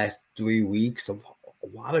in the last 3 weeks. A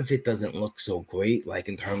lot of it doesn't look so great, like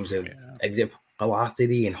in terms of exit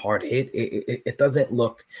velocity and hard hit. It doesn't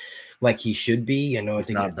look like he should be. I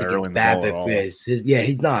think his BABIP is.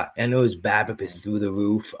 He's not. I know his BABIP is through the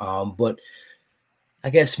roof. But I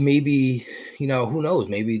guess maybe, who knows?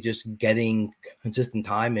 Maybe just getting consistent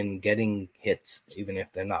time and getting hits, even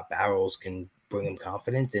if they're not barrels, can bring him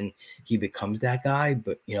confidence, and he becomes that guy.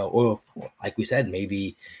 But or like we said,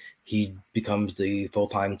 maybe he becomes the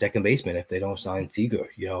full-time second baseman if they don't sign Seager.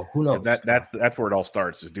 Who knows? That's where it all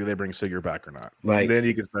starts, is do they bring Seager back or not? Right. Then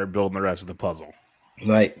you can start building the rest of the puzzle.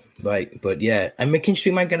 Right. But yeah, and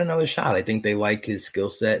McKinstry might get another shot. I think they like his skill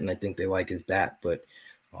set, and I think they like his bat, but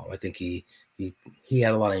I think he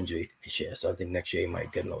had a lot of injury this year, so I think next year he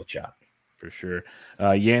might get another shot. For sure.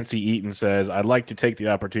 Yancey Eaton says, I'd like to take the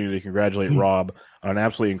opportunity to congratulate Rob on an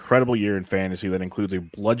absolutely incredible year in fantasy that includes a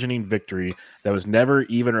bludgeoning victory that was never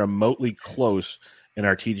even remotely close in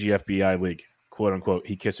our TGFBI league. Quote unquote,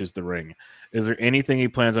 he kisses the ring. Is there anything he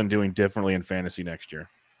plans on doing differently in fantasy next year?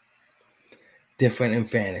 Different in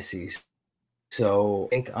fantasies. So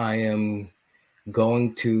I think I am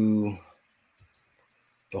going to,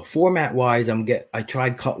 well, format wise, I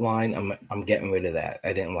tried cut line. I'm getting rid of that.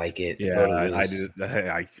 I didn't like it.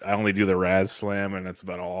 Yeah, I only do the Raz Slam, and that's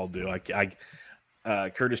about all I'll do.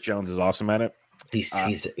 Curtis Jones is awesome at it. He's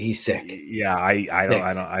sick. Yeah, I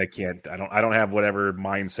don't have whatever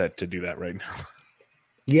mindset to do that right now.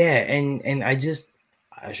 Yeah, and I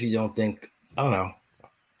actually don't think, I don't know.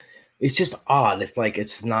 It's just odd. It's like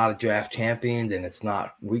it's not a draft champion, and it's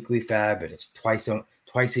not weekly fab, and it's twice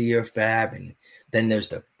a year fab, and then there's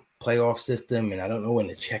the playoff system, and I don't know when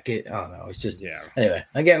to check it. I don't know. It's just Anyway,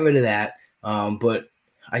 I get rid of that. But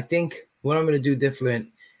I think what I'm going to do different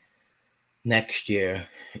next year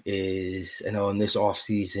is, in this off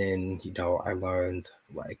season, I learned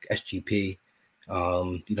like SGP.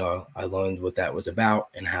 I learned what that was about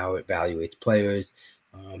and how it evaluates players.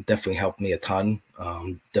 Definitely helped me a ton.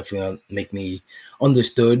 Definitely make me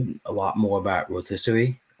understood a lot more about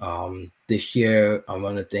rotisserie. This year, I'm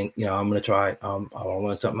going to think, I'm going to try, I want to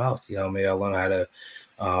learn something else. Maybe I'll learn how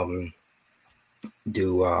to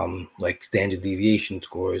do like standard deviation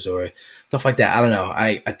scores or stuff like that. I don't know.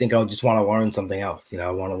 I think I'll just want to learn something else. I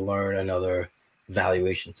want to learn another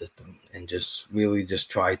valuation system and just really just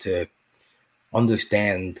try to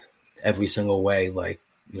understand every single way, like,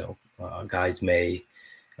 guys may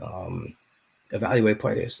evaluate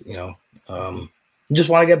players, just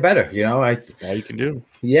want to get better, all you can do.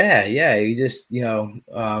 Yeah. You just,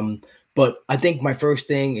 but I think my first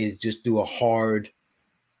thing is just do a hard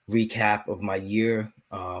recap of my year.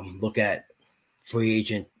 Look at free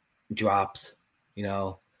agent drops,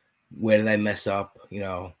 where did I mess up?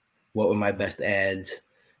 What were my best ads?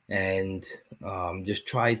 And just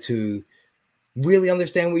try to really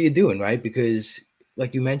understand what you're doing, right? Because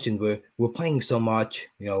like you mentioned, we're playing so much,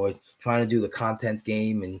 we're trying to do the content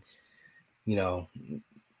game, and you don't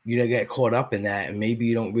get caught up in that, and maybe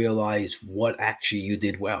you don't realize what actually you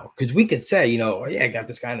did well. Because we could say, oh yeah, I got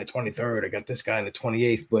this guy in the 23rd, I got this guy in the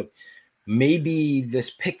 28th, but maybe this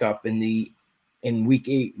pickup in week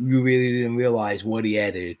 8, you really didn't realize what he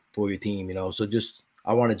added for your team, So just,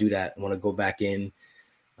 I want to do that. I want to go back in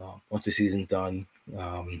once the season's done,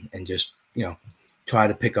 and just, try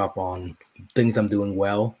to pick up on things I'm doing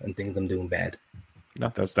well and things I'm doing bad. No,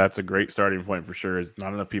 that's a great starting point for sure. Is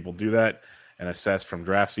not enough people do that and assess from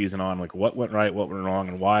draft season on, like what went right, what went wrong,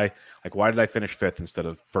 and why. Like, why did I finish 5th instead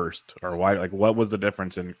of 1st, or why? Like, what was the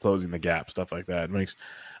difference in closing the gap? Stuff like that.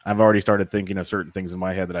 I've already started thinking of certain things in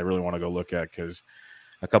my head that I really want to go look at, because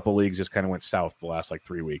a couple leagues just kind of went south the last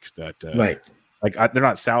 3 weeks. That right. They're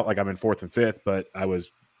not south. Like, I'm in 4th and 5th, but I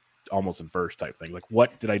was almost in 1st type thing. Like,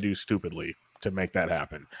 what did I do stupidly to make that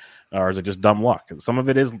happen? Or is it just dumb luck? And some of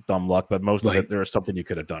it is dumb luck, but most of it, there is something you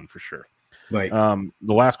could have done for sure. Right.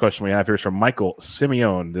 The last question we have here is from Michael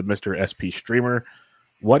Simeone, the Mr. SP streamer.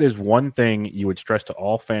 What is one thing you would stress to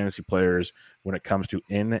all fantasy players when it comes to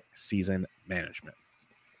in-season management?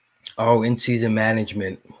 Oh, in-season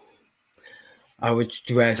management. I would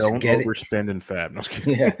stress don't overspend in fab.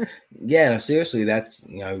 No, no, seriously, that's,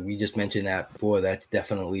 we just mentioned that before. That's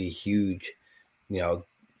definitely huge.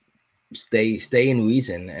 Stay in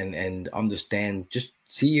reason and understand. Just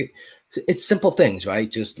see, it's simple things,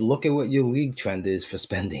 right? Just look at what your league trend is for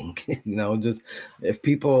spending. Just if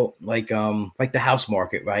people like the house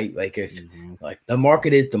market, right? Like if like the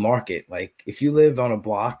market is the market. Like if you live on a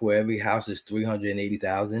block where every house is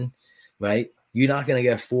 380,000, right? You're not gonna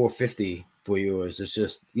get 450 for yours. It's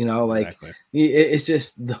just, exactly. It's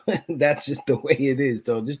just that's just the way it is.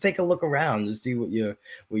 So just take a look around to see what your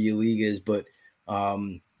league is. But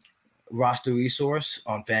roster resource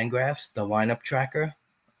on Fangraphs, the lineup tracker,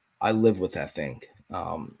 I live with that thing.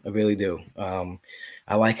 I really do.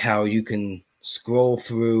 I like how you can scroll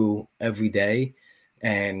through every day,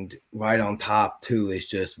 and right on top too is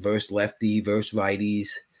just versus lefty, versus righties,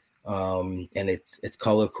 and it's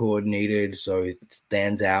color coordinated, so it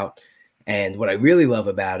stands out. And what I really love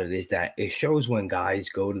about it is that it shows when guys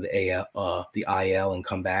go to the IL and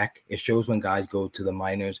come back. It shows when guys go to the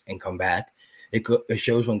minors and come back. It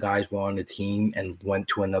shows when guys were on the team and went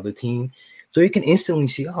to another team. So you can instantly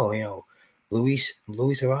see, Luis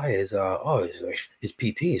Arias, his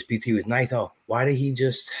PT was nice. Oh, why did he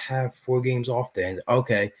just have 4 games off there? And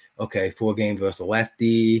okay, 4 games versus a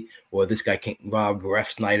lefty, or this guy Rob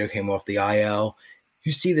Refsnyder came off the IL.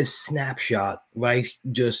 You see this snapshot, right?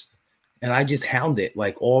 And I just hound it,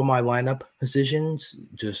 like all my lineup positions,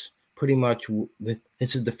 just pretty much.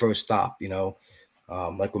 This is the first stop,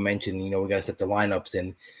 like we mentioned, we got to set the lineups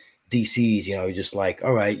and DCs, just like,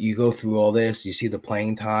 all right, you go through all this, you see the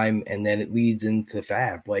playing time, and then it leads into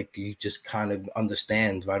fab. Like you just kind of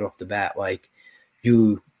understand right off the bat, like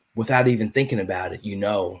you, without even thinking about it,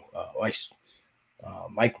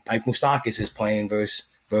 Mike Moustakas is playing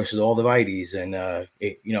versus all the righties, and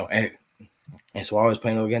and so I was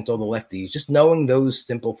playing against all the lefties. Just knowing those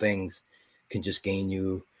simple things can just gain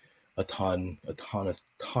you a ton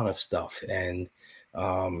of stuff. And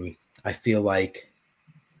I feel like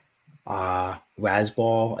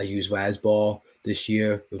Razzball, I used Razzball this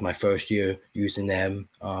year. It was my first year using them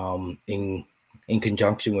in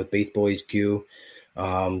conjunction with Baseball HQ.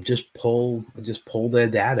 Just pull their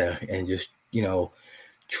data and just,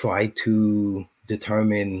 try to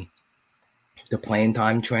determine the playing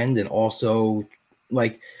time trend. And also,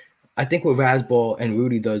 like, I think what Razzball and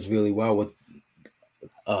Rudy does really well with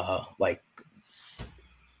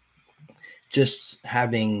just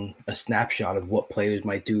having a snapshot of what players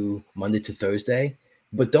might do Monday to Thursday,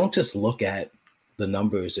 but don't just look at the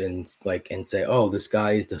numbers and say, oh, this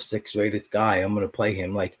guy is the 6th rated guy, I'm going to play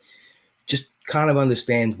him. Like, just kind of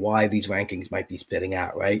understand why these rankings might be spitting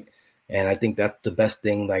out, right? And I think that's the best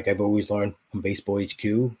thing. Like I've always learned from Baseball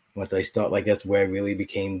HQ. Once I start, like that's where I really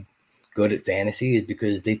became good at fantasy, is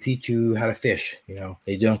because they teach you how to fish. You know,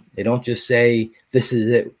 they don't just say this is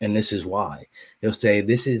it and this is why. They'll say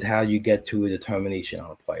this is how you get to a determination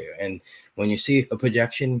on a player. And when you see a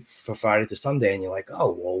projection for Friday to Sunday, and you're like,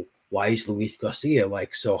 oh well, why is Luis Garcia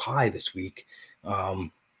like so high this week?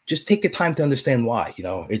 Just take your time to understand why. You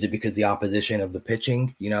know, is it because the opposition of the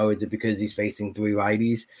pitching? You know, is it because he's facing 3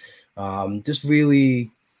 righties? Just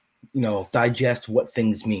really, you know, digest what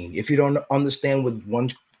things mean. If you don't understand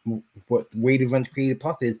what weighted runs created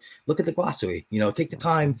plus is, look at the glossary. You know, take the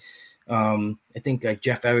time. I think like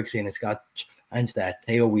Jeff Erickson and Scott Einstein,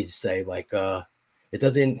 they always say like, it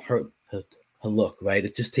doesn't hurt to look, right?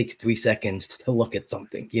 It just takes 3 seconds to look at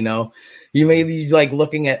something. You know, you may be like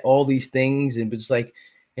looking at all these things, and it's like,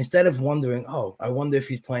 instead of wondering, oh, I wonder if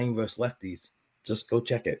he's playing versus lefties, just go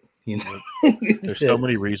check it. You know, there's so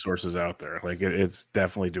many resources out there. Like it's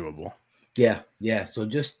definitely doable. Yeah. So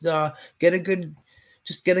just get a good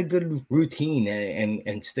routine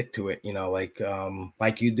and stick to it. You know,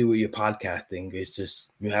 like you do with your podcasting. It's just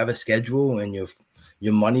you have a schedule and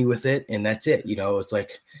your money with it, and that's it. You know, it's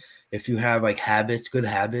like if you have like good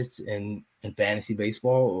habits in fantasy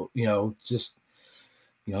baseball, you know, just,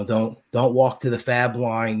 you know, don't walk to the fab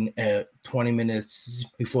line at 20 minutes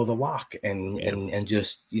before the lock and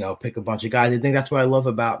just, you know, pick a bunch of guys. I think that's what I love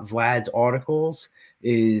about Vlad's articles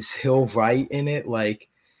is he'll write in it like,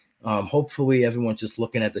 hopefully everyone's just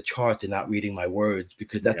looking at the charts and not reading my words,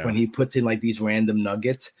 because that's when he puts in like these random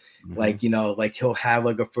nuggets. Like, you know, like he'll have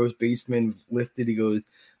like a first baseman lifted. He goes,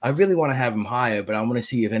 I really want to have him higher, but I want to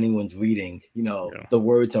see if anyone's reading, you know, the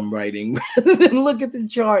words I'm writing rather than look at the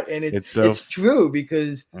chart. And it's true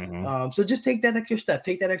because, so just take that extra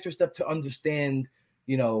step to understand,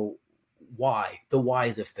 you know, the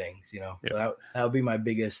whys of things, you know. So that would be my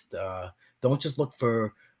biggest, don't just look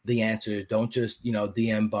for the answer. Don't just, you know,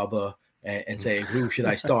 DM Bubba and say, who should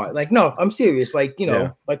I start? Like, no, I'm serious. Like, you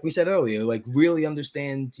know, like we said earlier, like really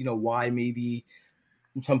understand, you know, why maybe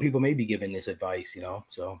some people may be giving this advice, you know,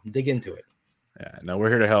 so dig into it. Yeah, no, we're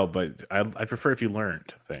here to help, but I prefer if you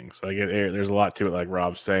learned things. Like there's a lot to it, like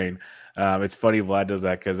Rob's saying. It's funny Vlad does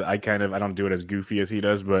that because I don't do it as goofy as he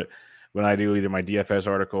does, but when I do either my DFS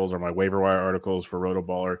articles or my waiver wire articles for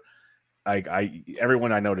Rotoballer,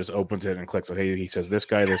 everyone I know just opens it and clicks, hey, he says this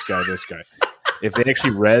guy, this guy, this guy. If they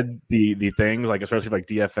actually read the things, like especially like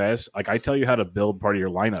DFS, like I tell you how to build part of your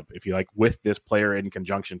lineup if you like with this player in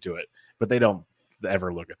conjunction to it, but they don't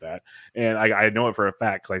ever look at that. And I know it for a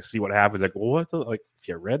fact because I see what happens. Like, well, like if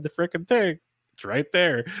you read the freaking thing, it's right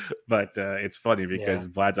there. But it's funny because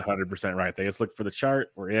Vlad's 100% right. They just look for the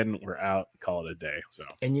chart. We're in, we're out, call it a day. So,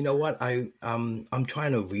 and you know what? I'm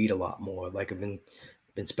trying to read a lot more. Like I've been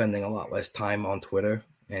spending a lot less time on Twitter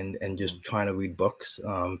and just trying to read books,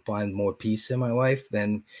 find more peace in my life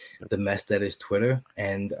than the mess that is Twitter.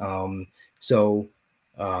 And so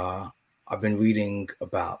I've been reading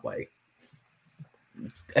about like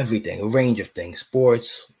everything, a range of things,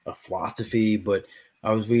 sports, philosophy. But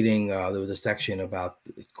I was reading, there was a section about,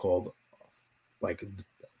 it's called like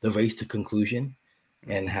the race to conclusion,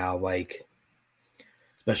 and how like,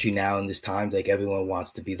 especially now in this time, like everyone wants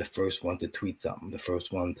to be the first one to tweet something, the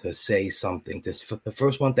first one to say something, the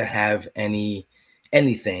first one to have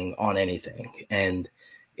anything on anything. And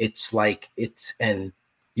it's like, and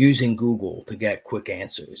using Google to get quick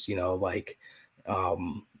answers, you know, like,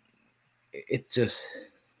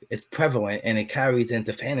 it's prevalent and it carries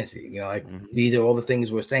into fantasy, you know, like these are all the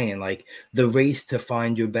things we're saying, like the race to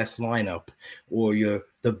find your best lineup or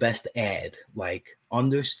the best ad. Like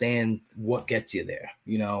understand what gets you there,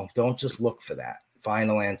 you know, don't just look for that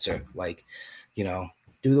final answer. Like, you know,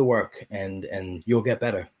 do the work and you'll get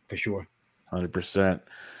better for sure. 100%.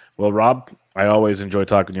 Well, Rob, I always enjoy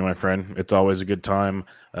talking to you, my friend. It's always a good time.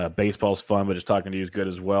 Baseball's fun, but just talking to you is good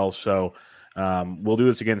as well. So we'll do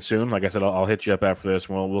this again soon. Like I said, I'll hit you up after this.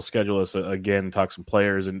 We'll schedule this again, talk some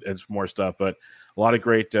players and some more stuff. But a lot of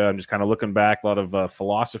great, just kind of looking back, a lot of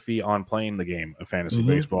philosophy on playing the game of fantasy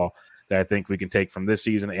baseball that I think we can take from this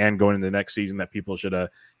season and going into the next season that people should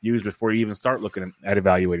use before you even start looking at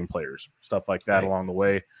evaluating players, stuff like that along the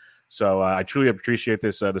way. So I truly appreciate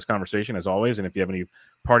this conversation as always. And if you have any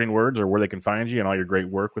parting words or where they can find you and all your great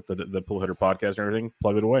work with the Pull Hitter podcast and everything,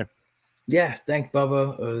 plug it away. Yeah, thanks,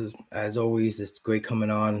 Bubba. As always, it's great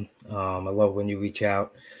coming on. I love when you reach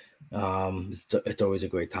out. It's always a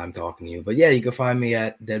great time talking to you. But yeah, you can find me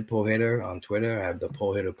at Dead Pull Hitter on Twitter. I have the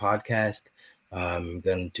Pull Hitter podcast. I'm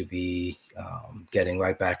going to be getting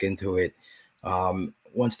right back into it.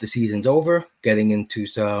 once the season's over, getting into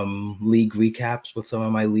some league recaps with some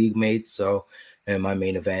of my league mates. So in my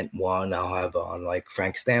main event one, I'll have on like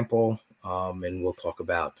Frank Stample, and we'll talk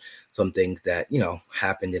about some things that,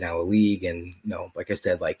 happened in our league. And, like I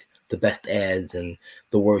said, like the best ads and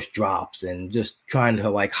the worst drops, and just trying to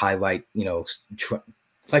like highlight,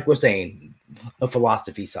 like we're saying, a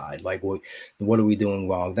philosophy side, like what are we doing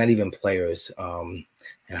wrong? Not even players, and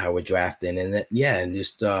how we're drafting, and that, and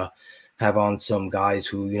just have on some guys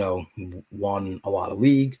who won a lot of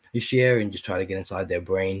league this year, and just try to get inside their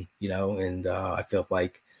brain, and I feel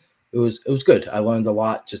like it was good. I learned a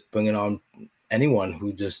lot just bringing on anyone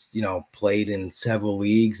who just played in several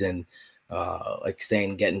leagues, and like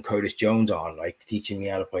saying, getting Curtis Jones on, like teaching me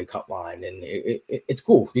how to play cut line, and it's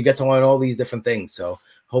cool. You get to learn all these different things. So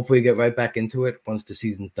hopefully get right back into it once the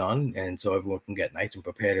season's done, and so everyone can get nice and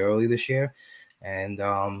prepared early this year. And,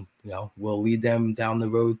 we'll lead them down the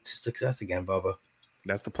road to success again, Bubba.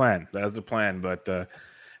 That's the plan. That's the plan. But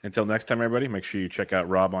until next time, everybody, make sure you check out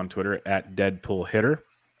Rob on Twitter at Deadpool Hitter,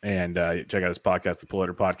 and check out his podcast, the Pull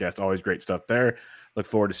Hitter Podcast. Always great stuff there. Look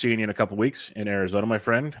forward to seeing you in a couple weeks in Arizona, my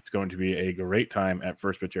friend. It's going to be a great time at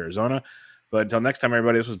First Pitch Arizona. But until next time,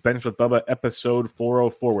 everybody, this was Bench with Bubba, episode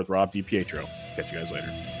 404 with Rob DiPietro. Catch you guys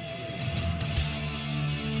later.